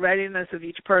 it's about readiness of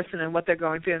each person and what they're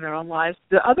going through in their own lives.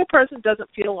 The other person doesn't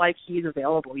feel like he's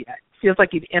available yet. Feels like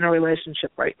he's in a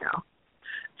relationship right now.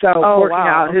 So working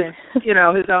out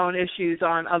his own issues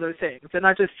on other things. They're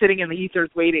not just sitting in the ethers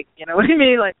waiting. You know what I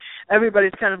mean? Like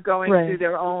everybody's kind of going through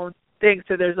their own thing.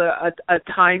 So there's a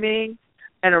timing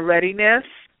and a readiness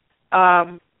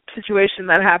situation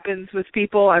that happens with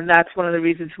people, and that's one of the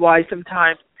reasons why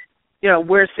sometimes,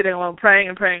 we're sitting alone praying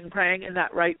and praying and praying, and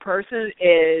that right person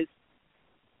is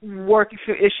working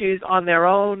through issues on their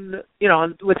own,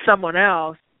 with someone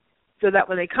else, so that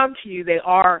when they come to you, they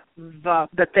are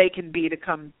that they can be to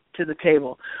come to the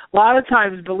table. A lot of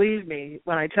times, believe me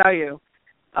when I tell you,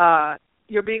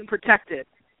 you're being protected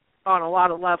on a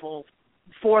lot of levels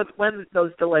for when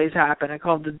those delays happen. I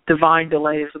call them the divine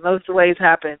delays. When those delays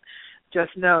happen,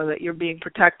 just know that you're being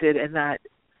protected and that,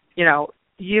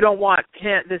 you don't want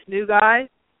this new guy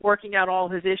working out all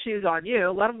his issues on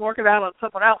you. Let him work it out on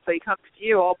someone else so he comes to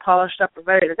you all polished up and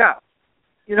ready to go.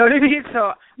 You know what I mean?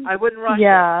 So I wouldn't rush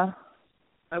it.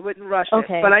 I wouldn't rush it.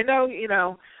 But I know,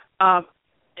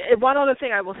 one other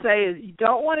thing I will say is you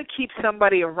don't want to keep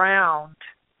somebody around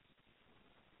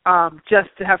just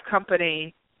to have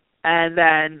company and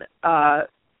then,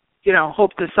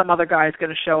 hope that some other guy is going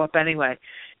to show up anyway.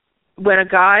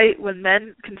 When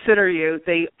men consider you,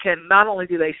 they can, not only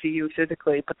do they see you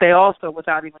physically, but they also,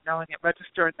 without even knowing it,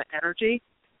 register in the energy.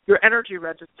 Your energy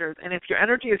registers, and if your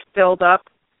energy is filled up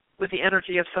with the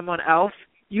energy of someone else,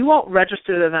 you won't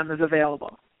register to them as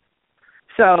available.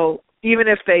 So even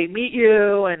if they meet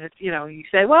you and it's, you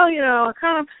say, well, I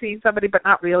kind of seen somebody, but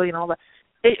not really, and all that,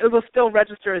 it will still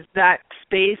register as that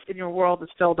space in your world is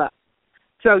filled up.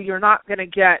 So you're not going to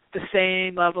get the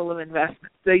same level of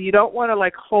investment. So you don't want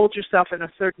to hold yourself in a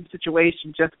certain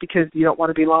situation just because you don't want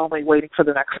to be lonely waiting for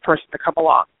the next person to come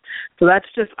along. So that's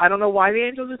just, I don't know why the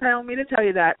angels are telling me to tell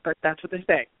you that, but that's what they're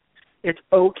saying. It's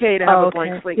okay to have a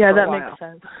blank slate for a while. Yeah, that makes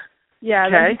sense. Yeah,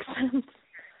 that makes sense.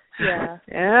 Yeah.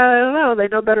 I don't know. They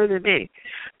know better than me.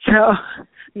 So,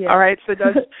 all right. So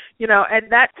and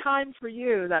that time for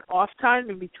you, that off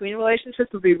time in between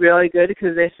relationships would be really good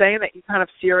because they're saying that you kind of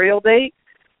serial date,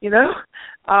 I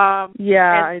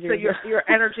do. So your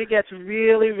energy gets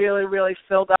really, really, really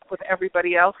filled up with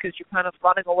everybody else because you're kind of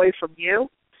running away from you.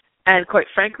 And quite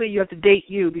frankly, you have to date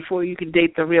you before you can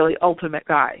date the really ultimate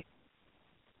guy.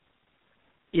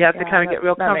 You have to kind of get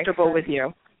real comfortable with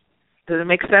you. Does it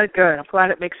make sense? Good. I'm glad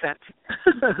it makes sense.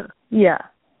 Yeah.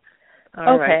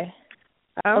 All right.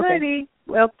 All righty.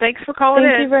 Well, thanks for calling in.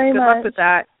 Thank you very much. Good luck with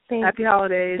that. Happy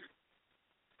holidays.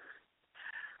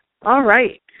 All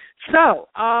right. So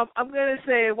I'm going to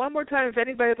say one more time, if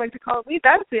anybody would like to call me,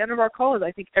 that's the end of our callers.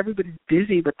 I think everybody's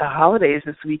busy with the holidays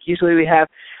this week. Usually we have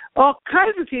all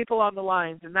kinds of people on the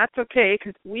lines, and that's okay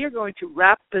because we are going to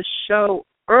wrap the show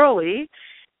early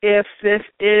if this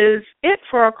is it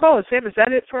for our callers. Sam, is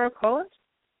that it for our callers?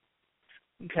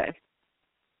 Okay.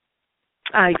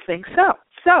 I think so.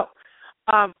 So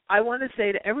I want to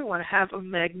say to everyone, have a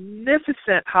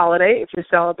magnificent holiday if you're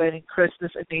celebrating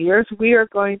Christmas and New Year's. We are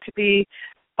going to be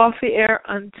off the air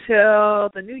until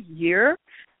the new year.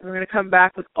 And we're going to come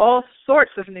back with all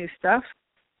sorts of new stuff.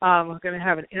 We're going to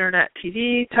have an internet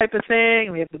TV type of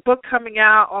thing. We have the book coming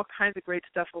out. All kinds of great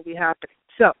stuff will be happening.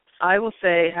 So I will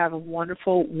say have a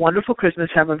wonderful, wonderful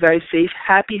Christmas. Have a very safe,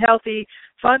 happy, healthy,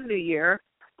 fun New Year.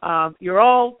 You're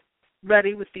all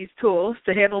ready with these tools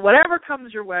to handle whatever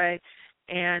comes your way.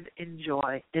 And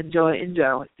enjoy. So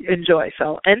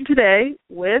I'll end today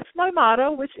with my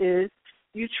motto, which is,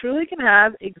 you truly can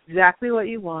have exactly what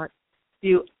you want.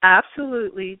 You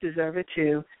absolutely deserve it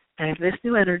too. And in this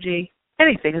new energy,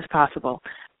 anything is possible.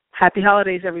 Happy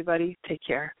holidays, everybody. Take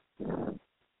care.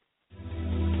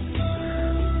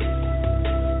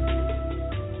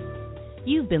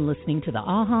 You've been listening to the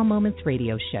Aha Moments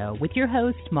radio show with your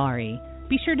host, Mari.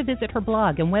 Be sure to visit her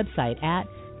blog and website at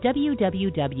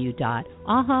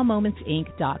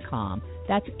www.ahamomentsinc.com.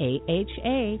 That's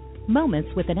AHA, moments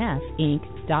with an S,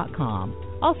 inc.com.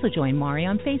 Also join Mari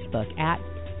on Facebook at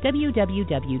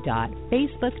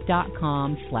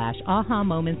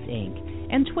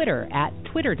www.facebook.com/ahamomentsinc and Twitter at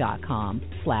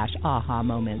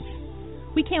twitter.com/ahamoments.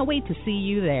 We can't wait to see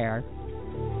you there.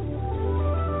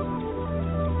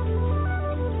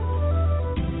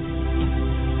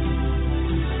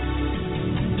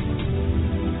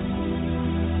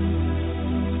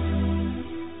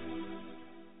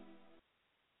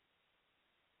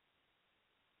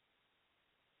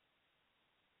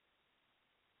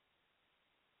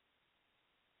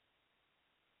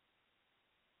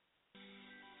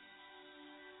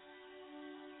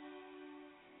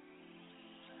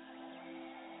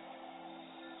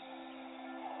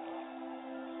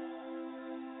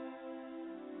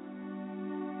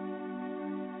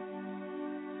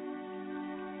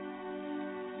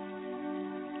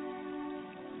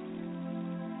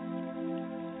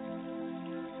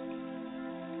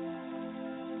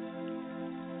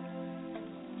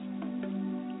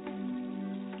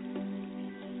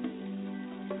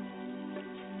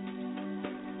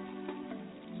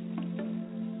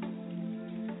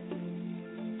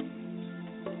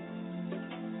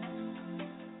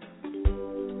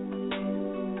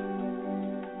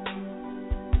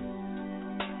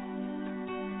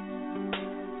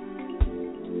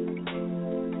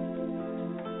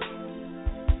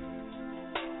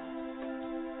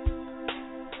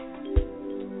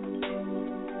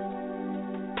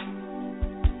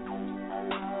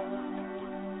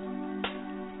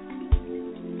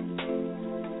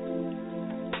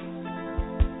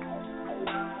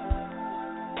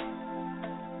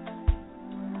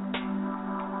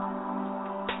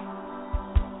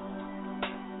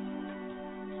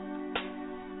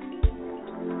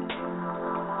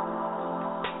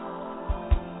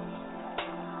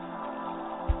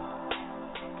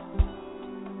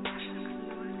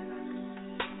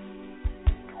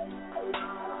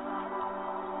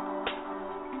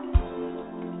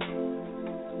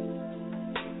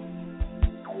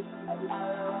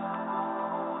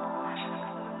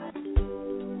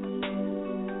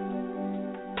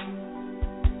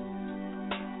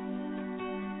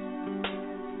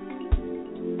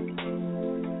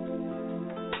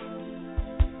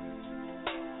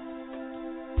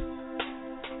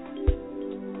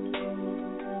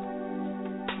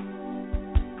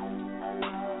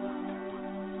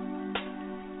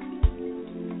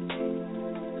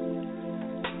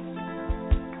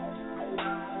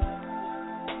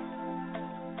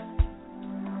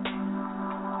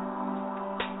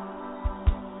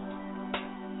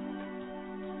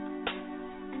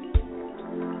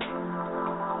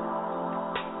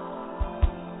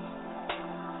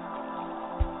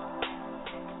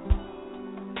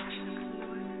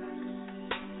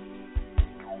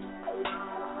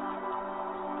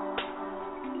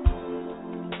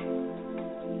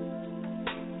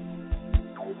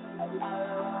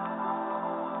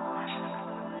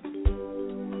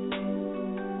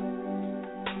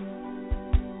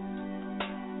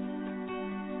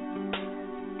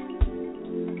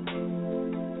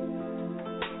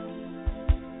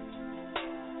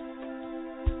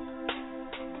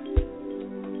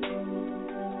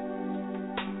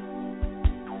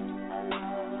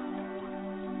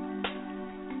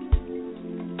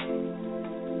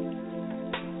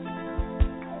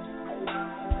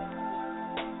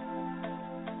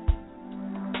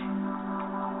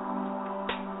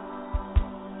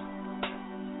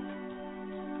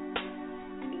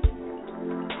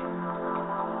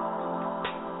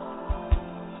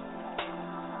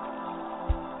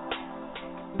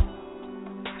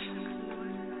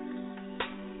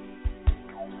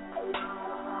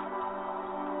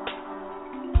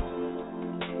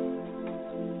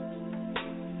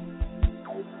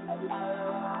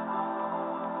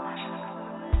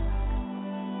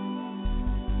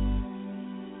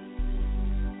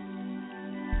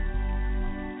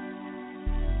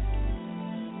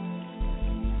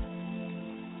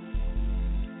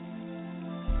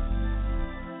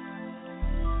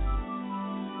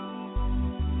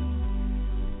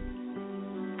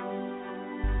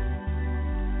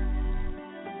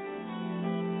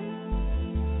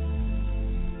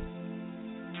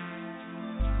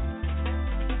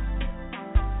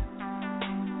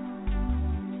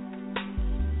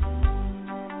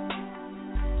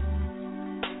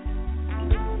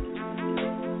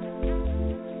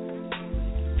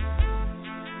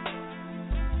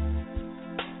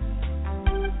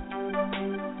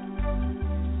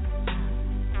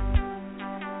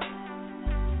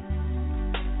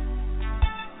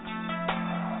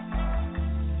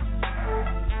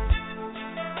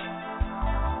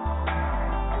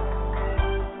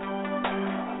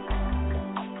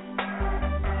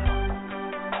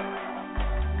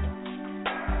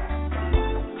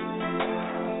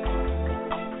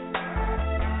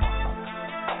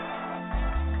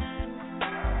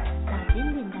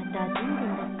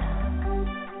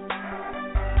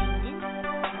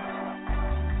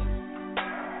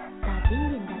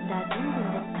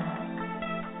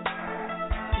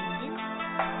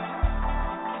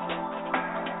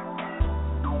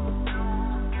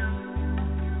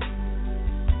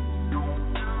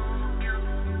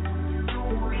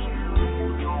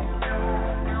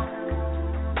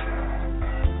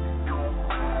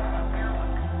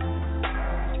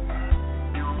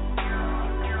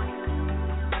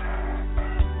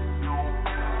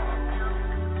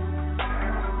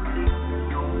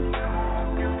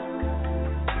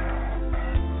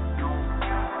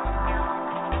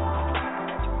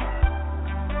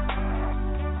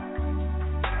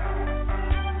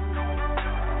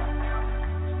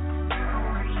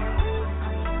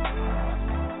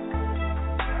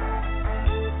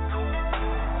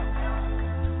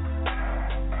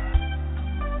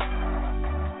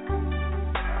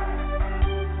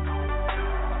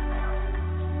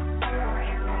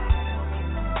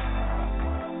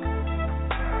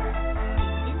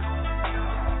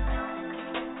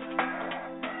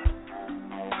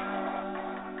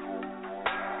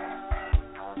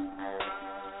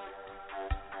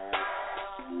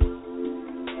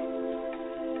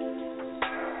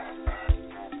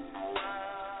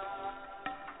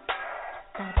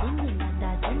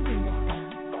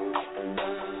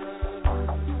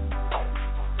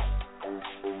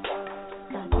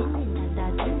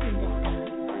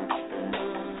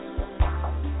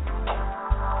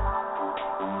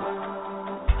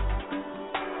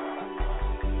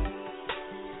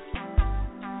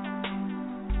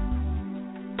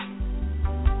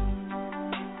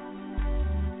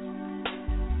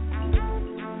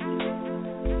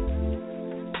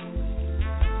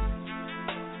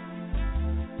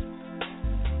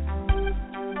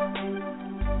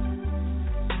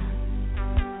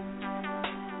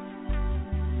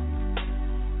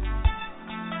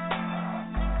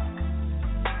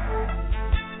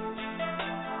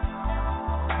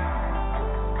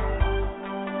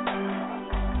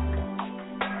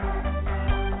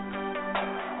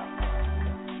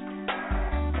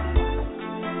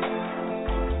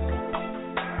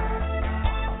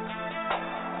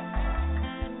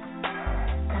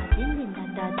 Da din din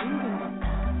da din din da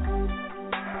da.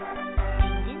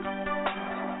 Din din.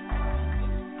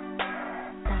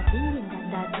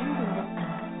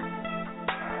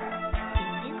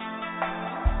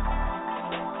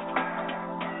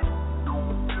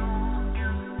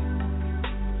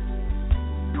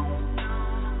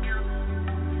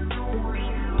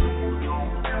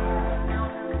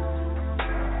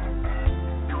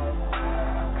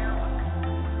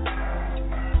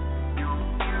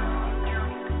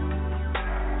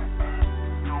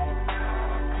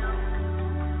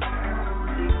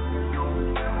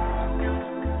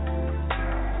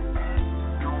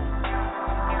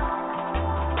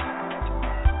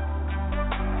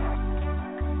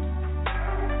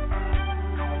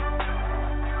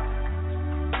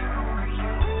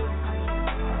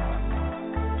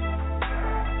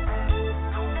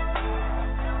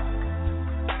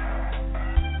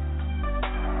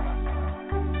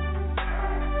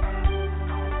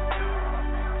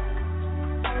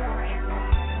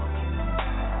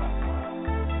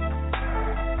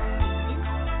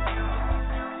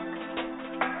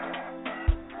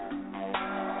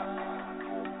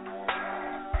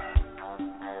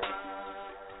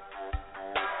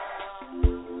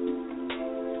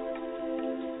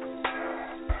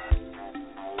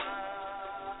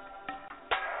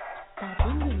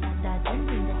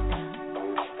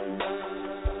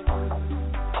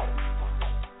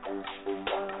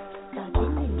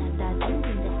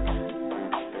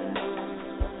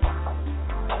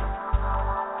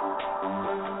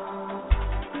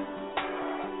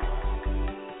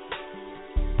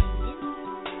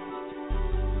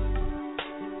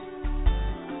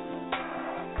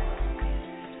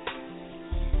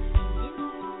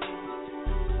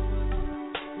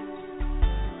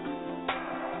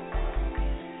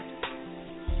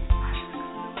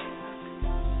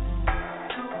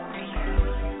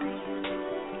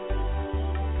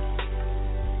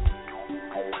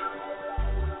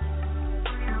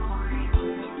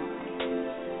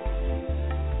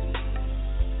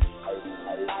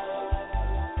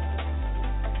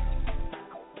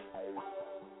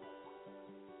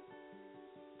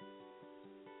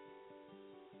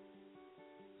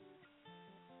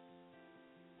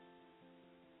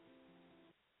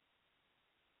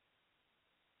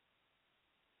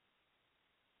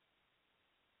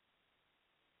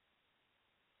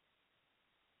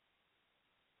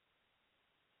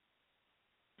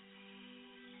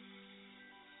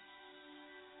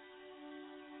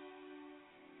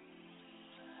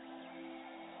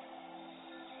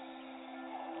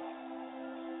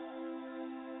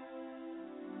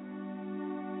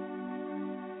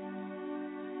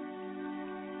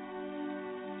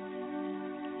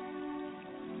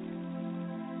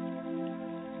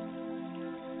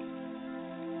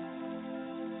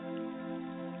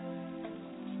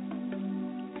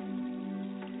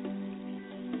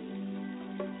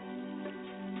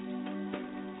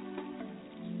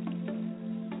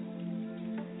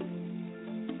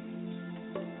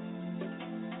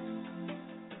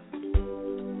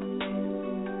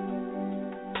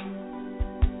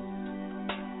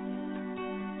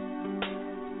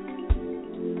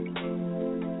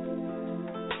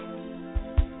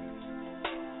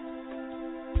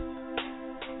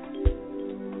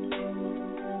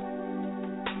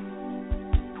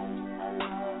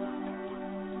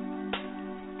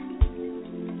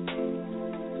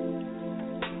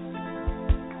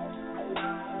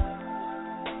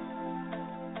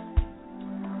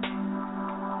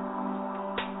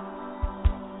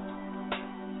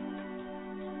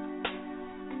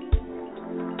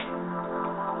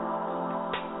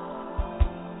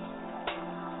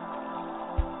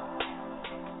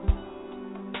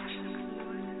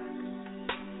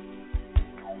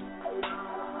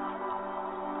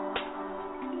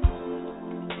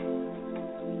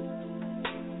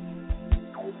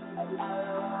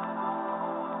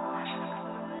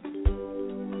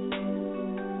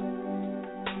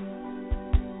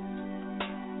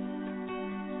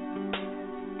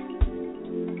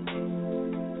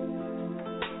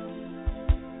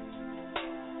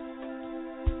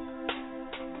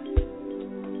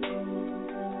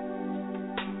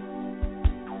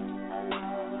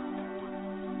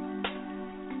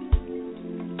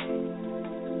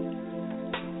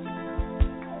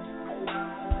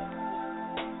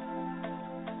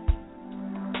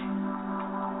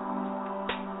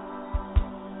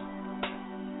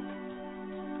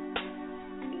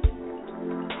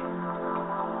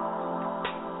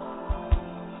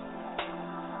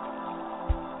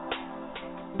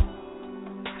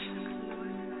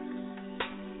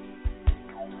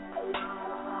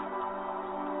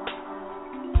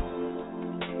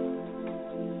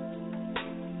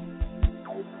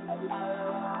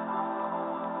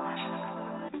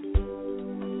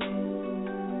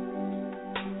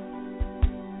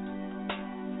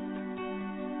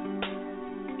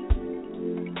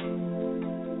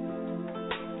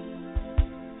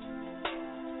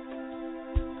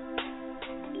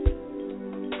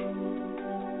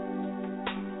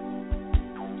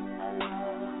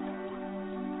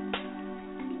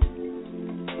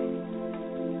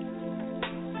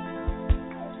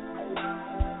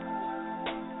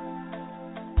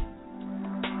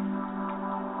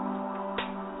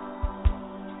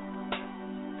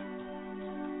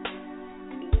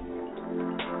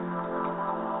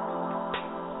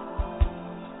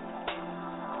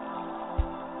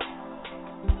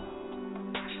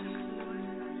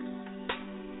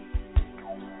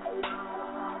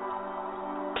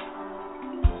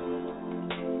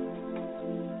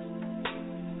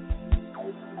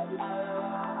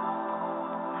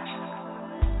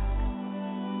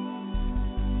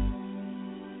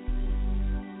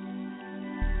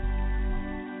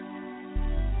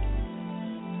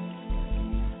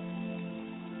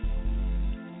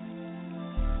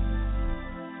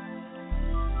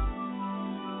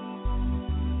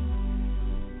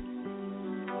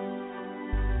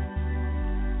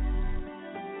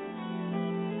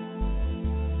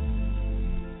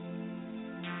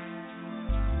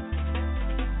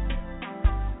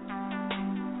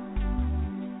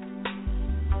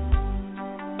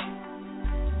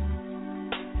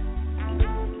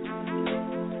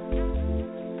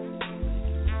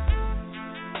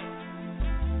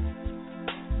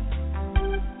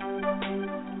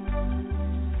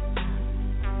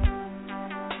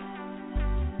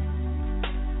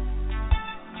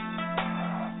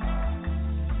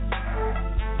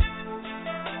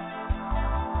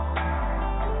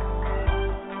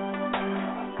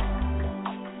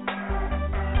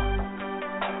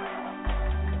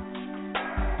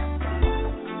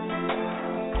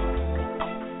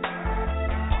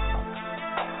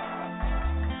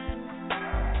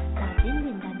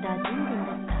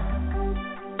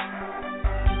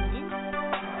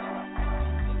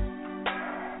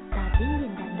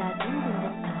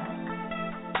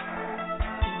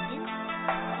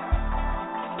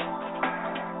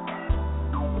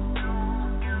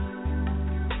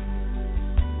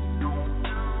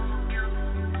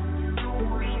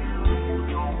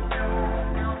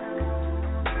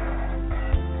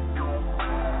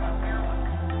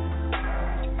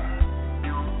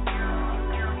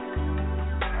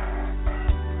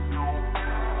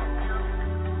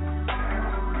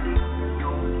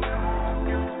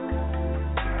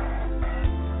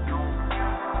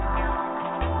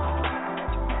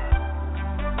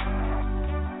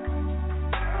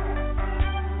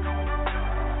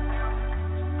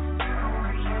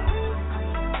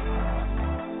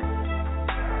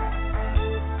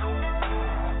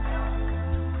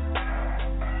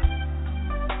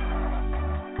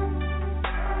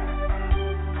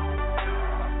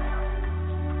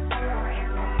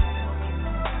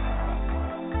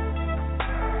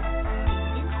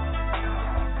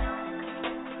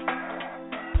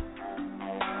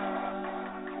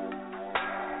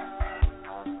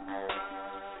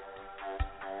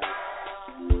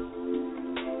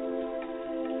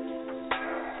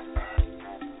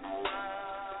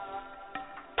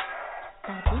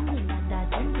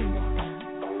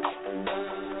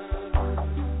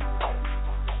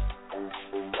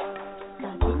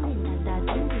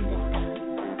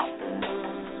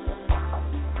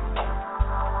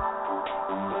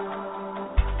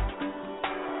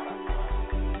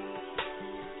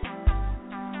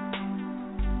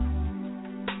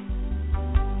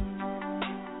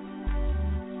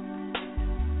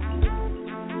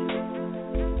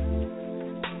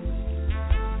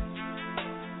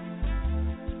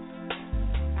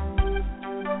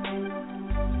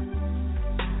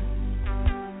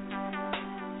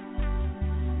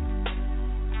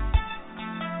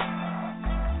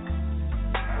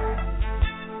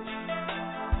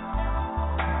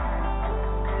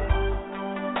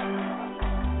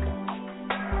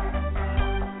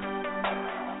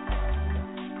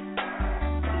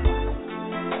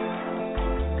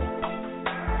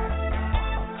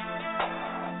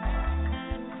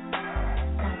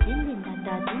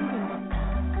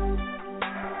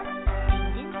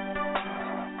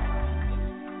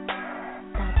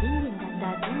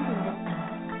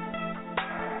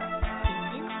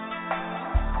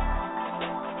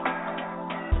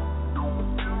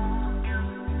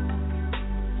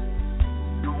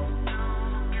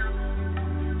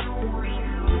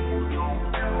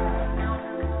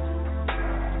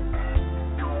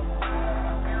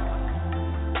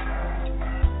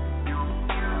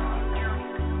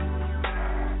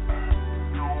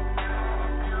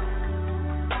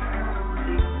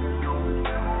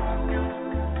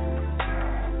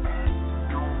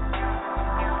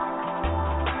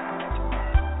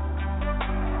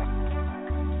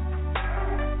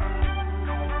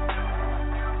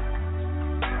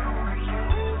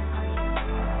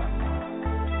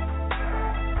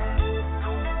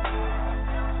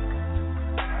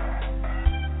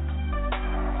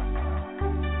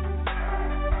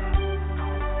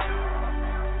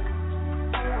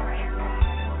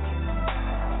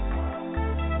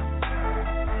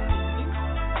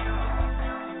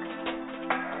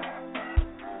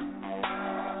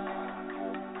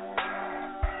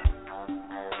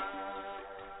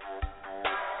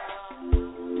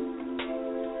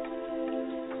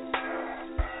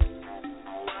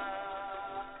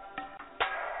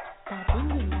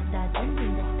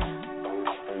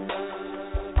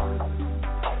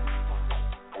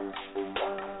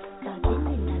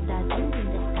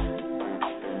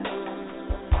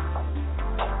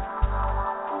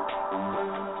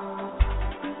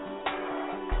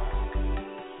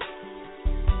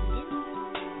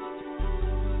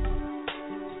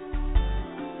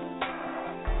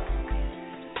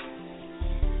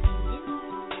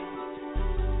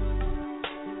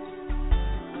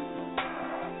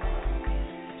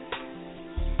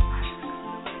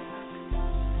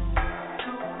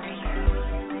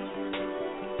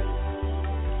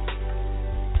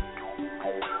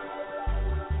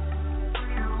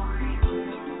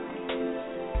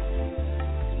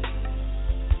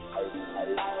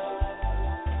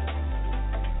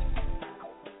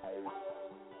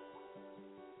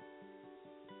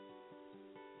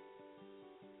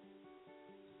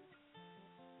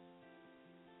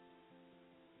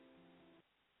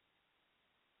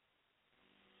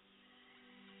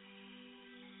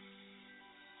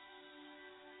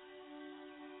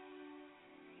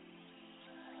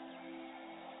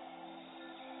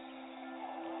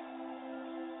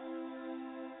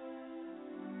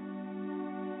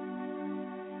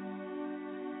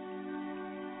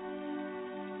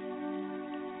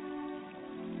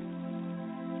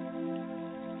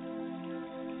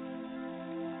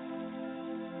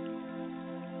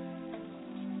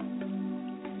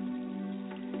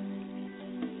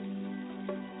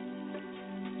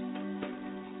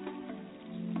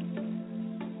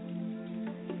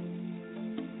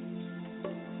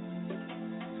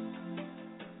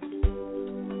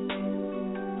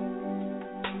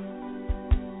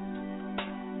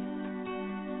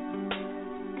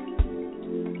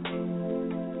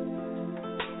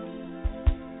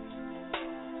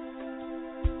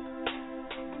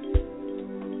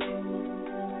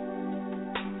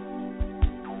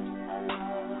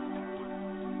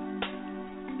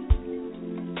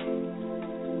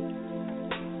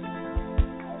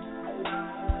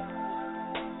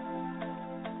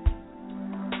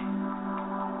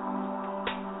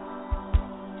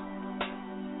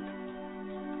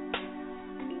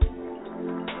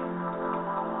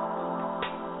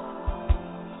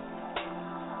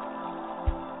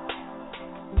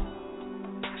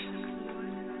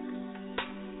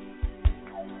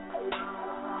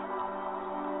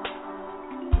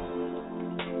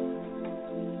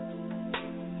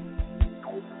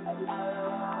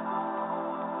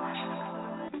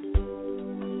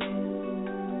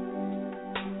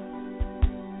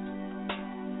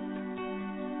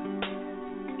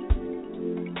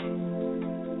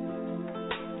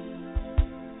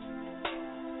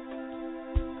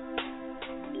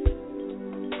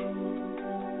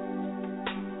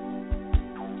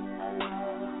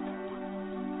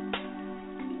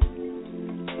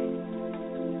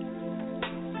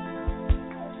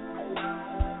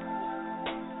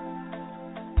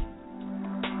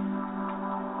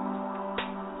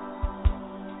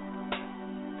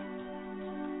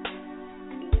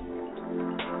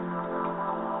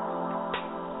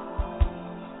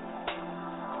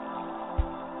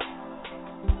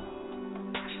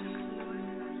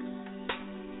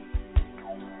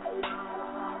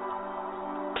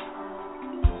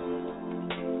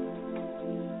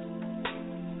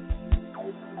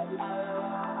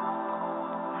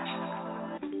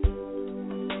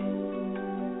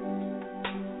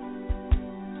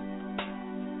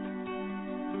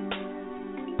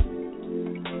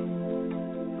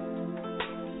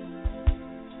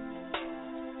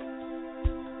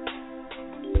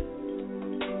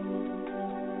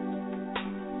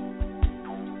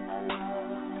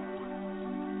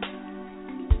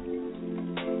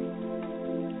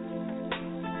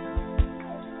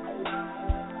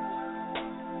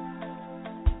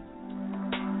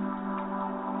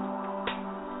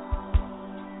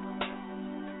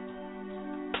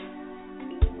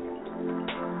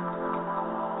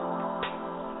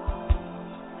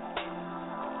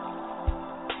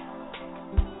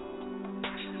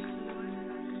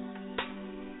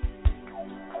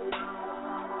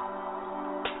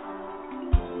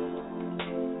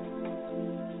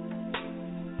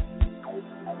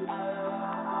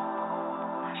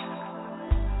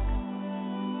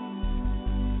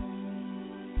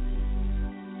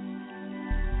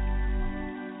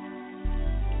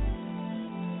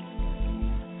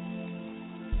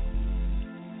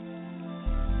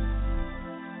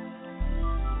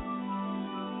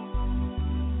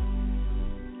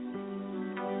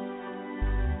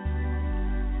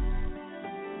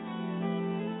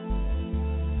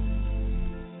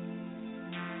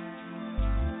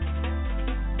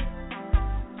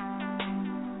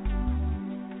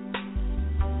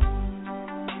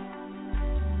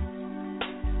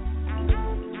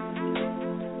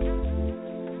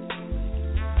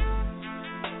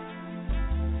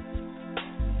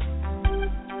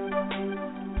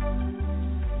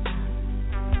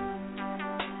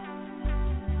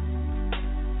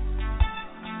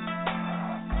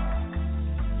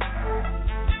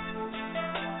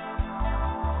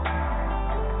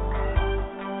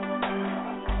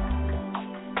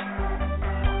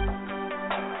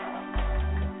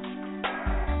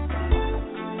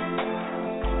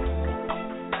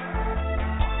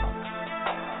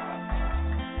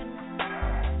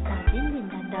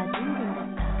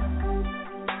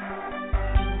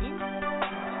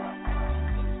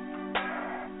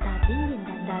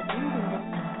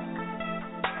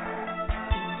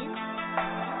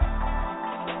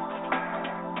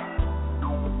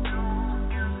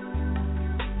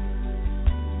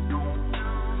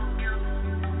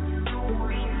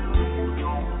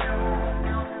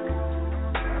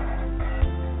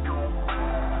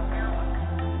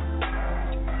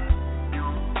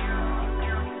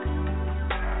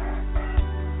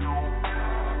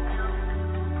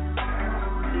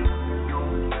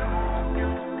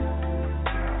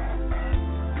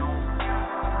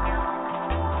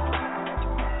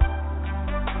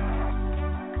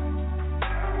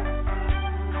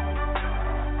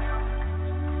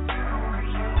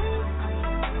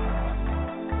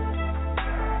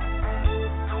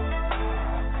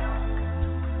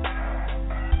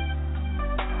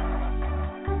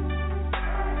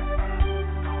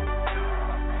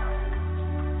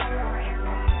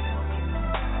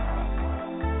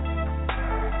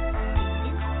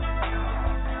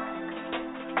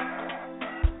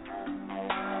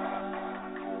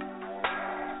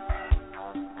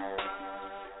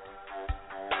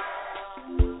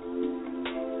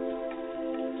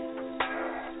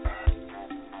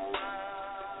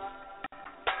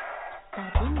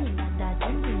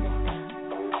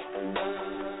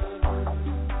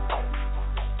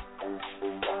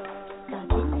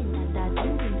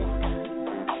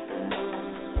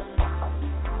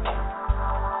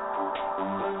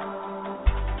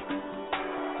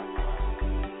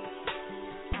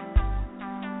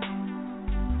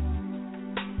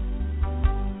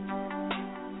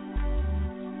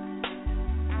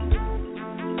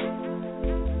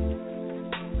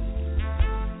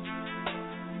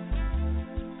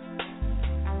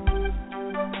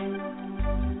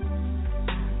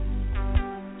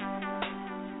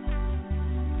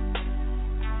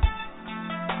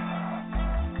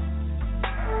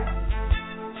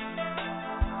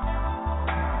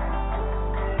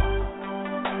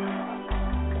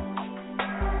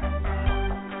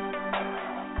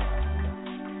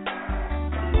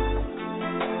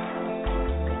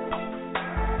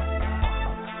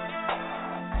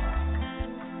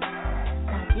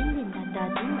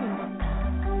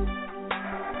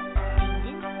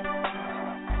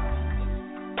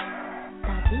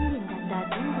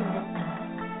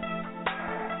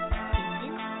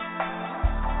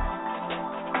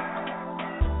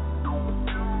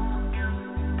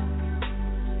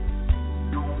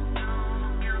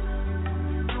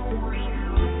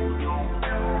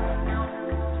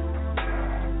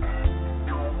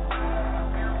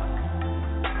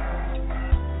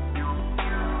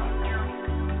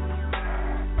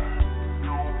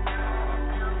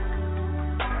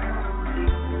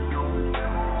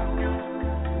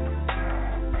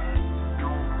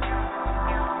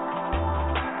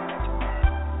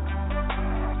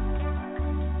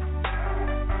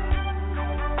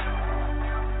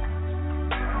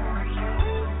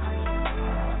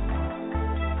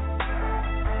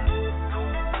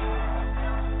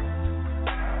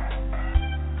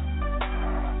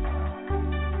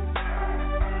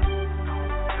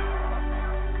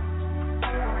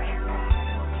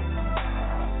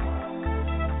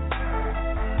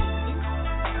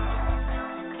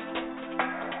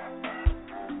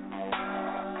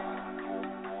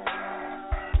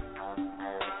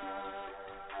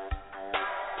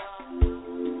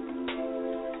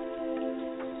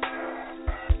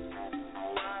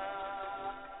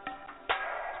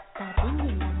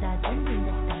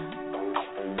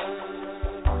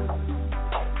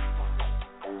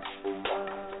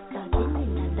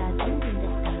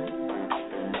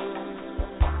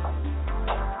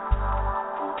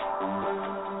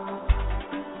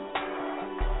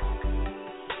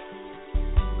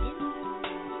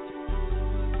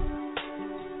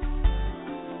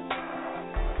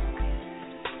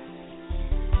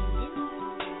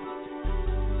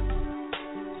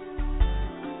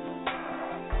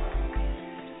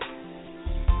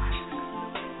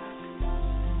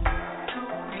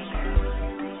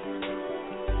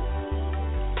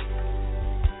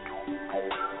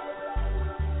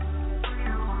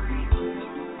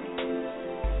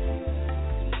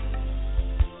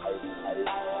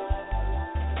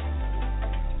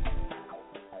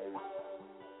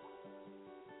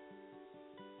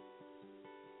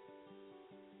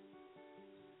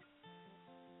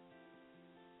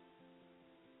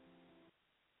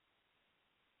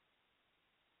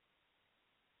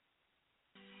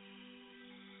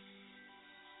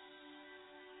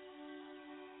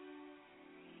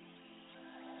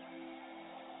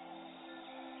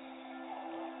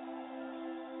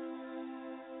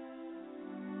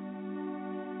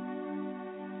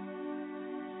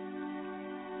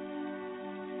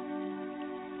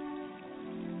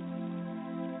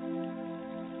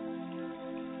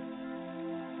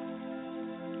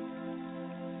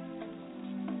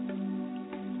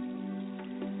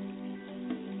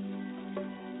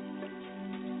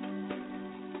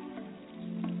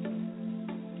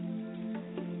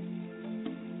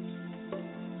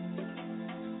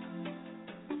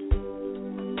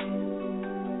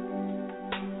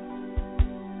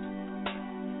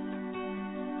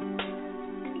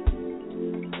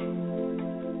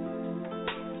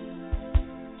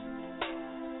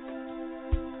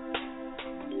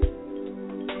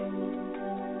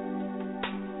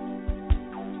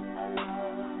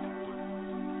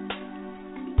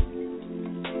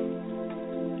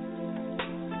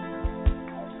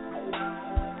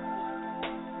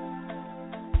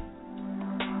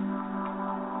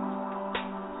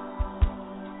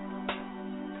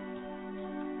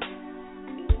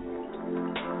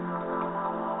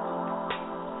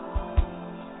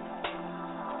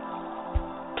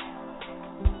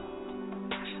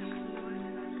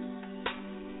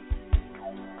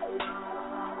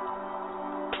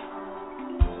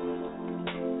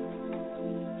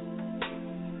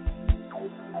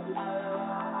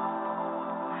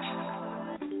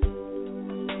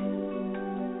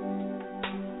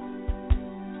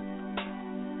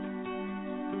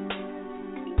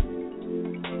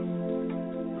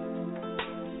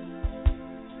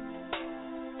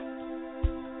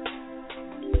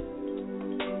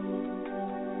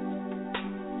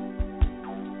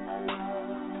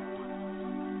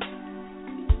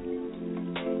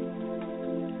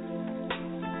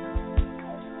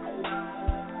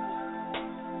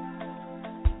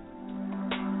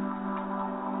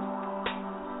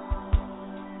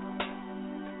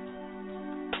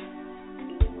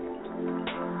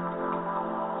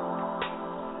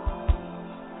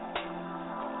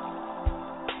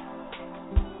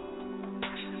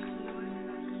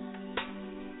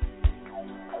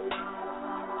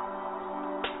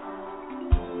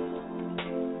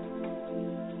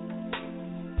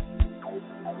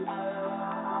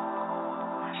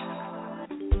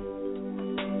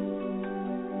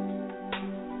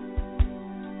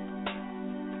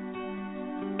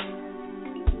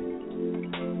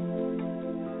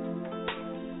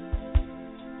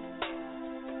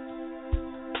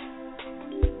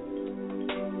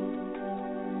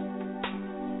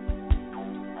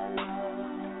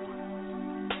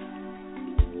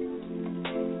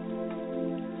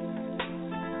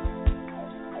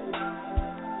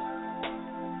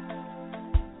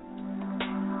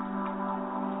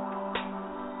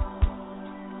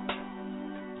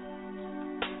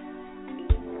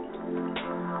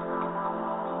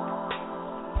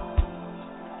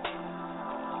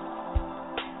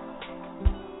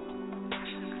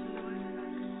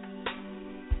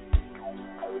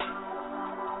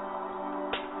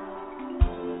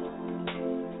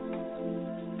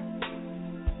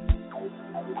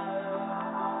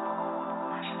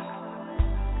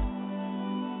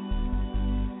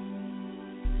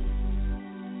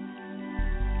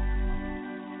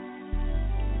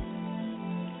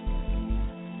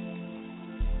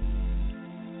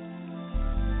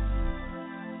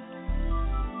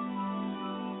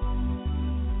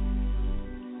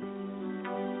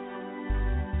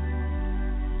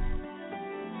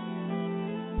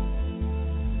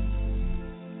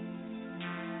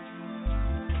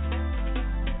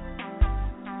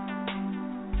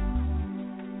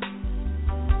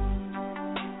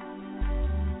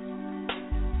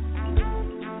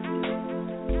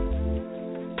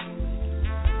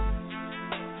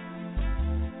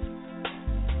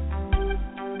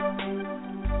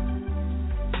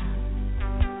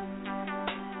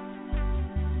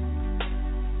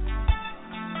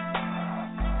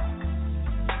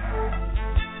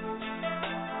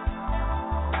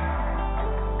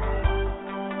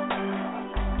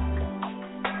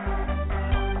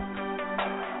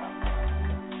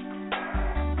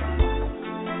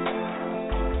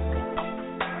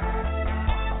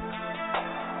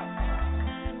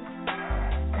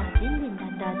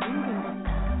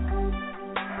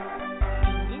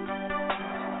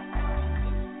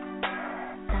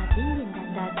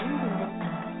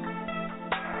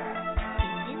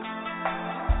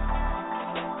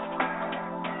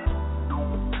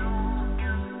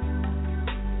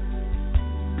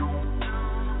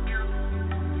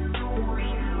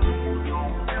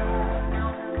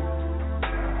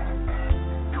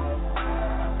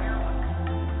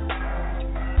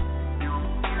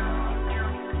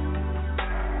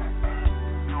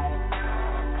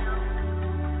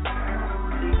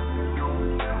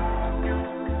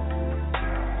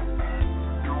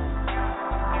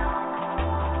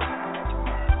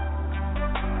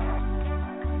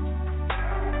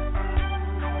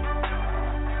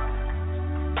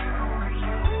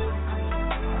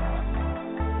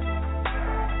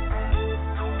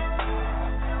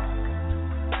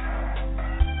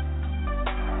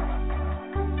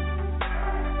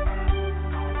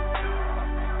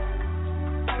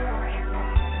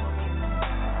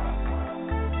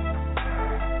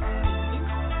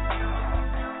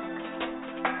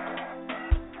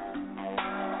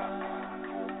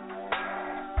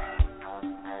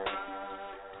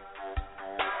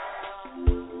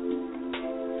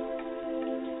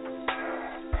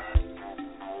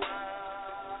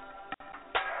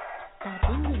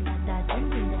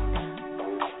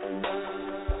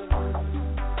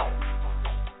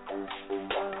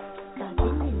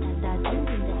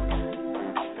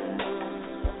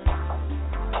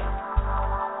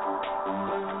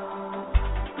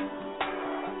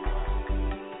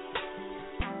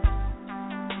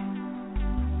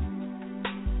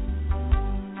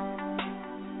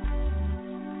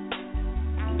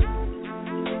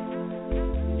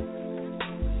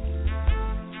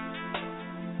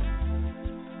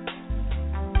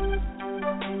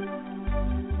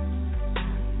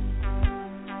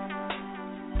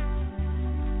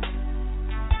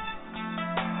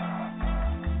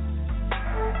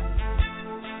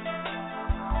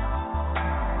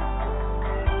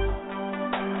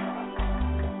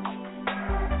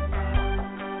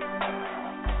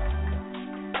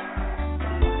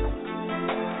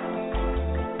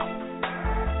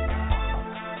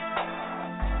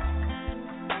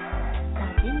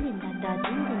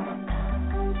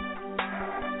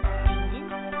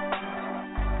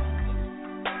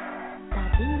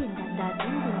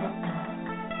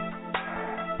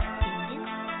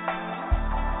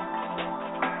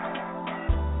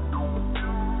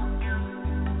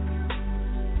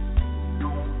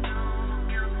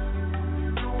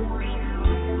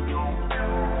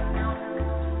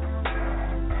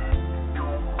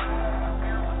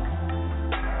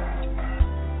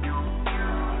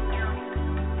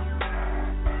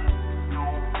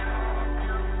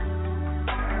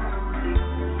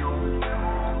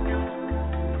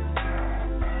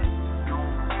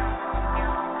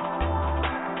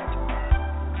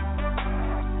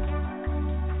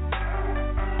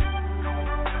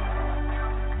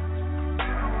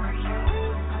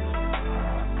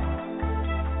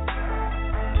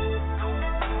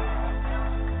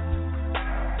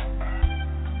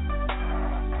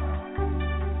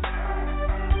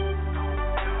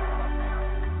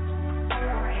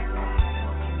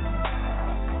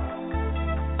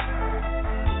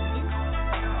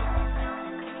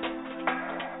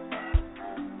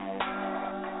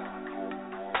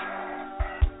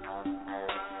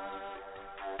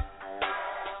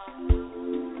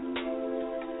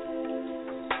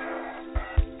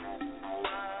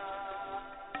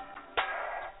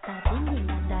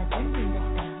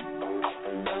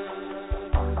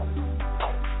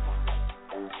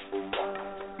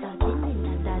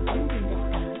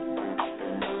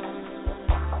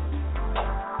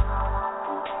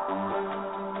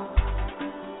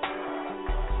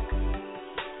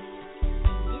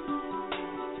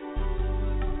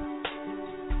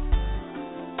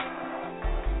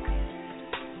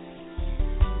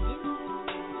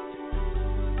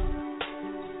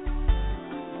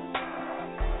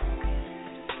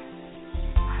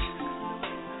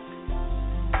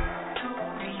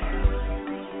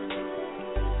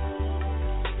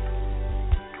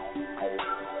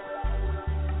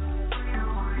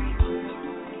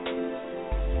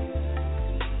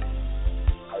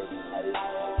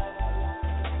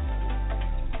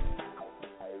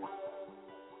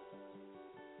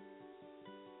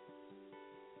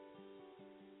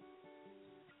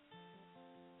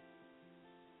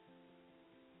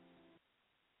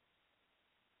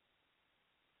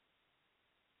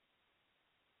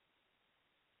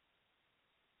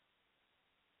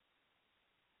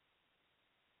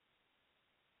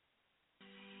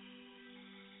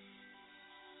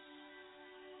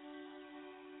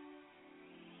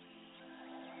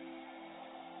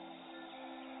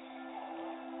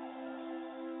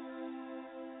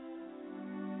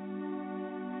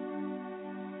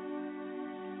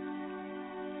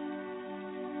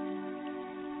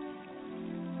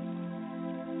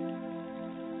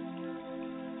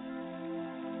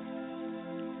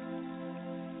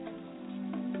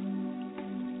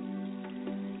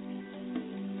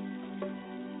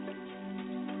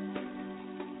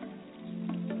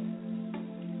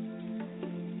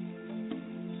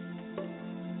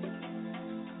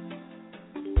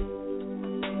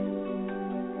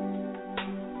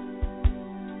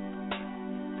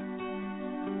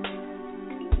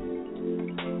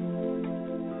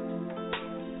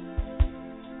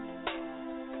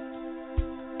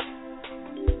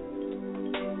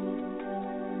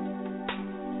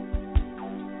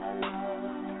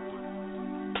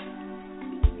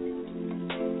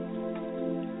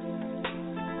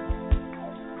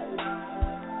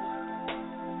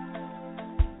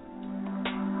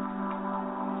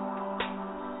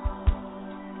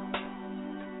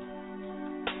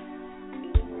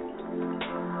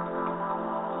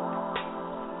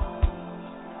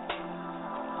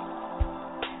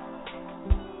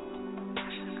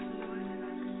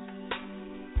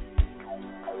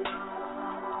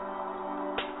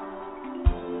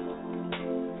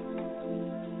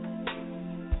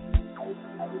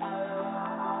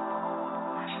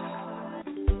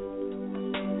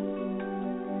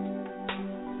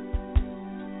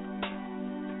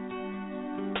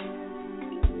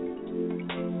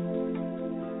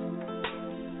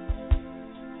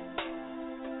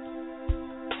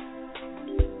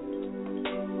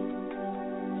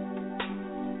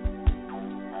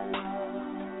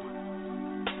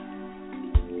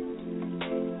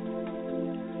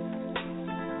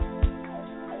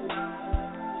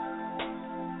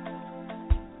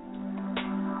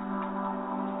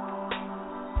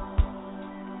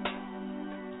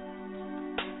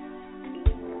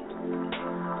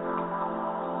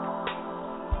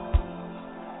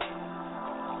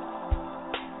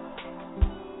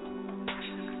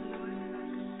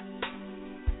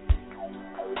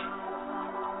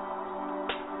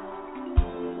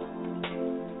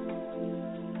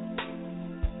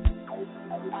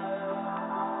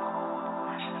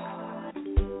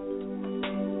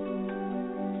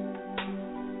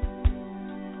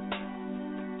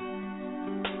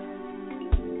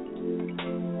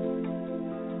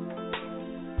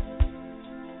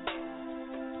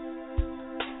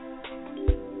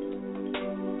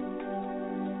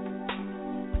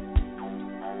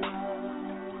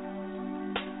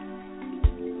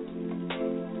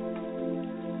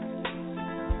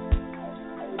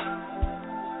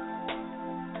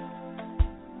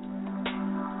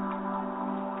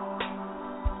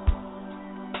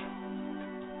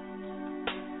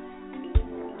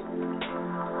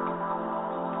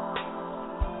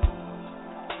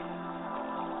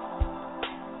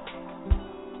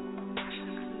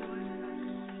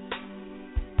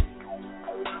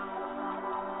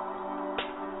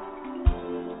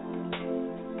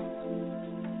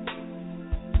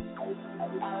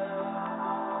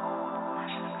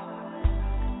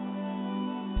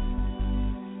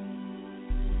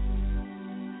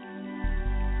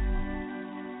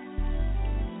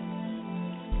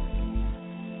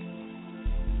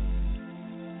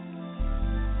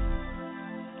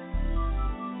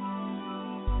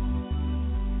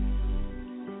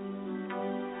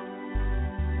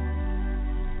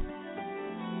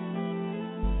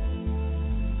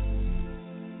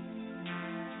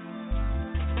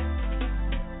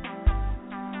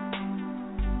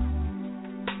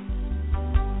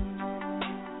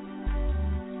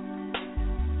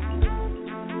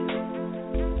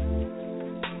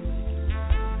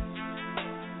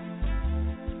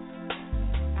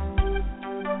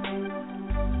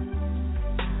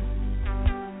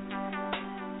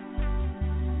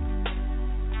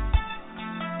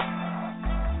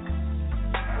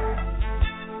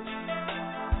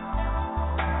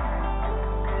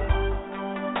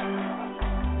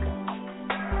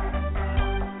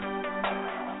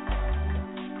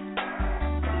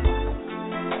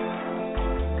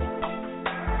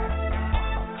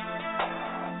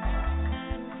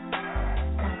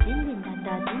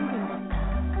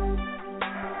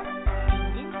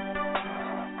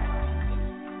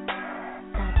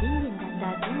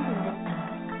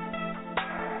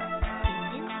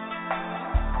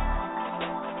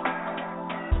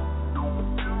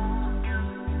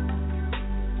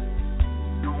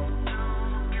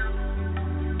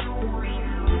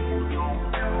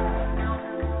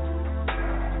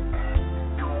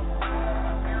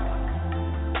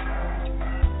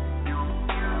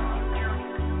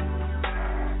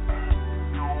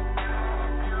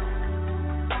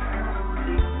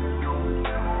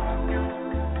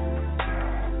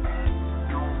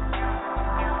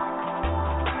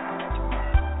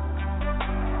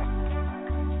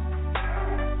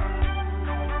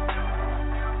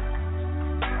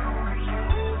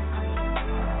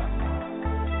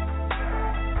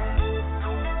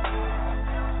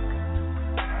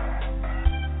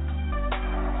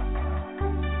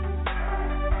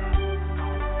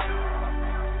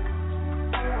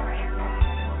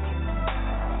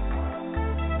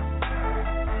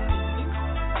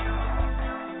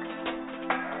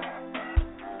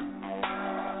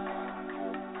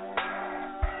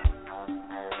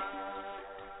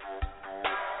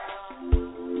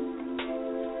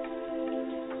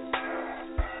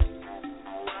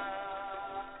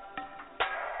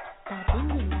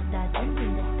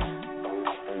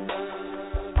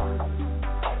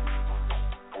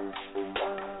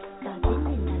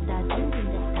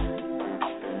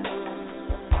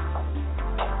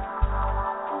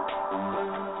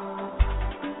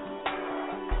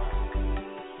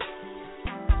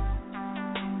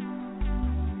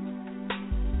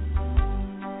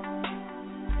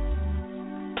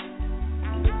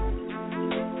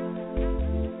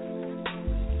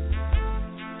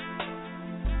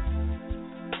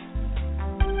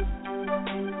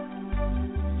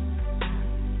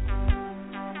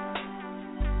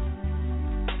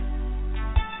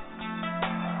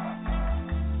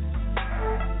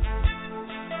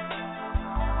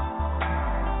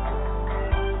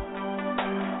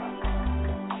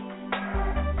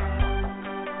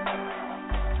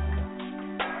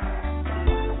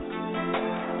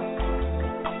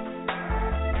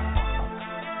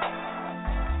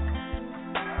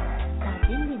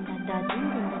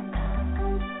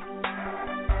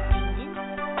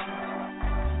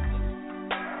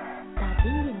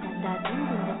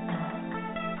 beauty.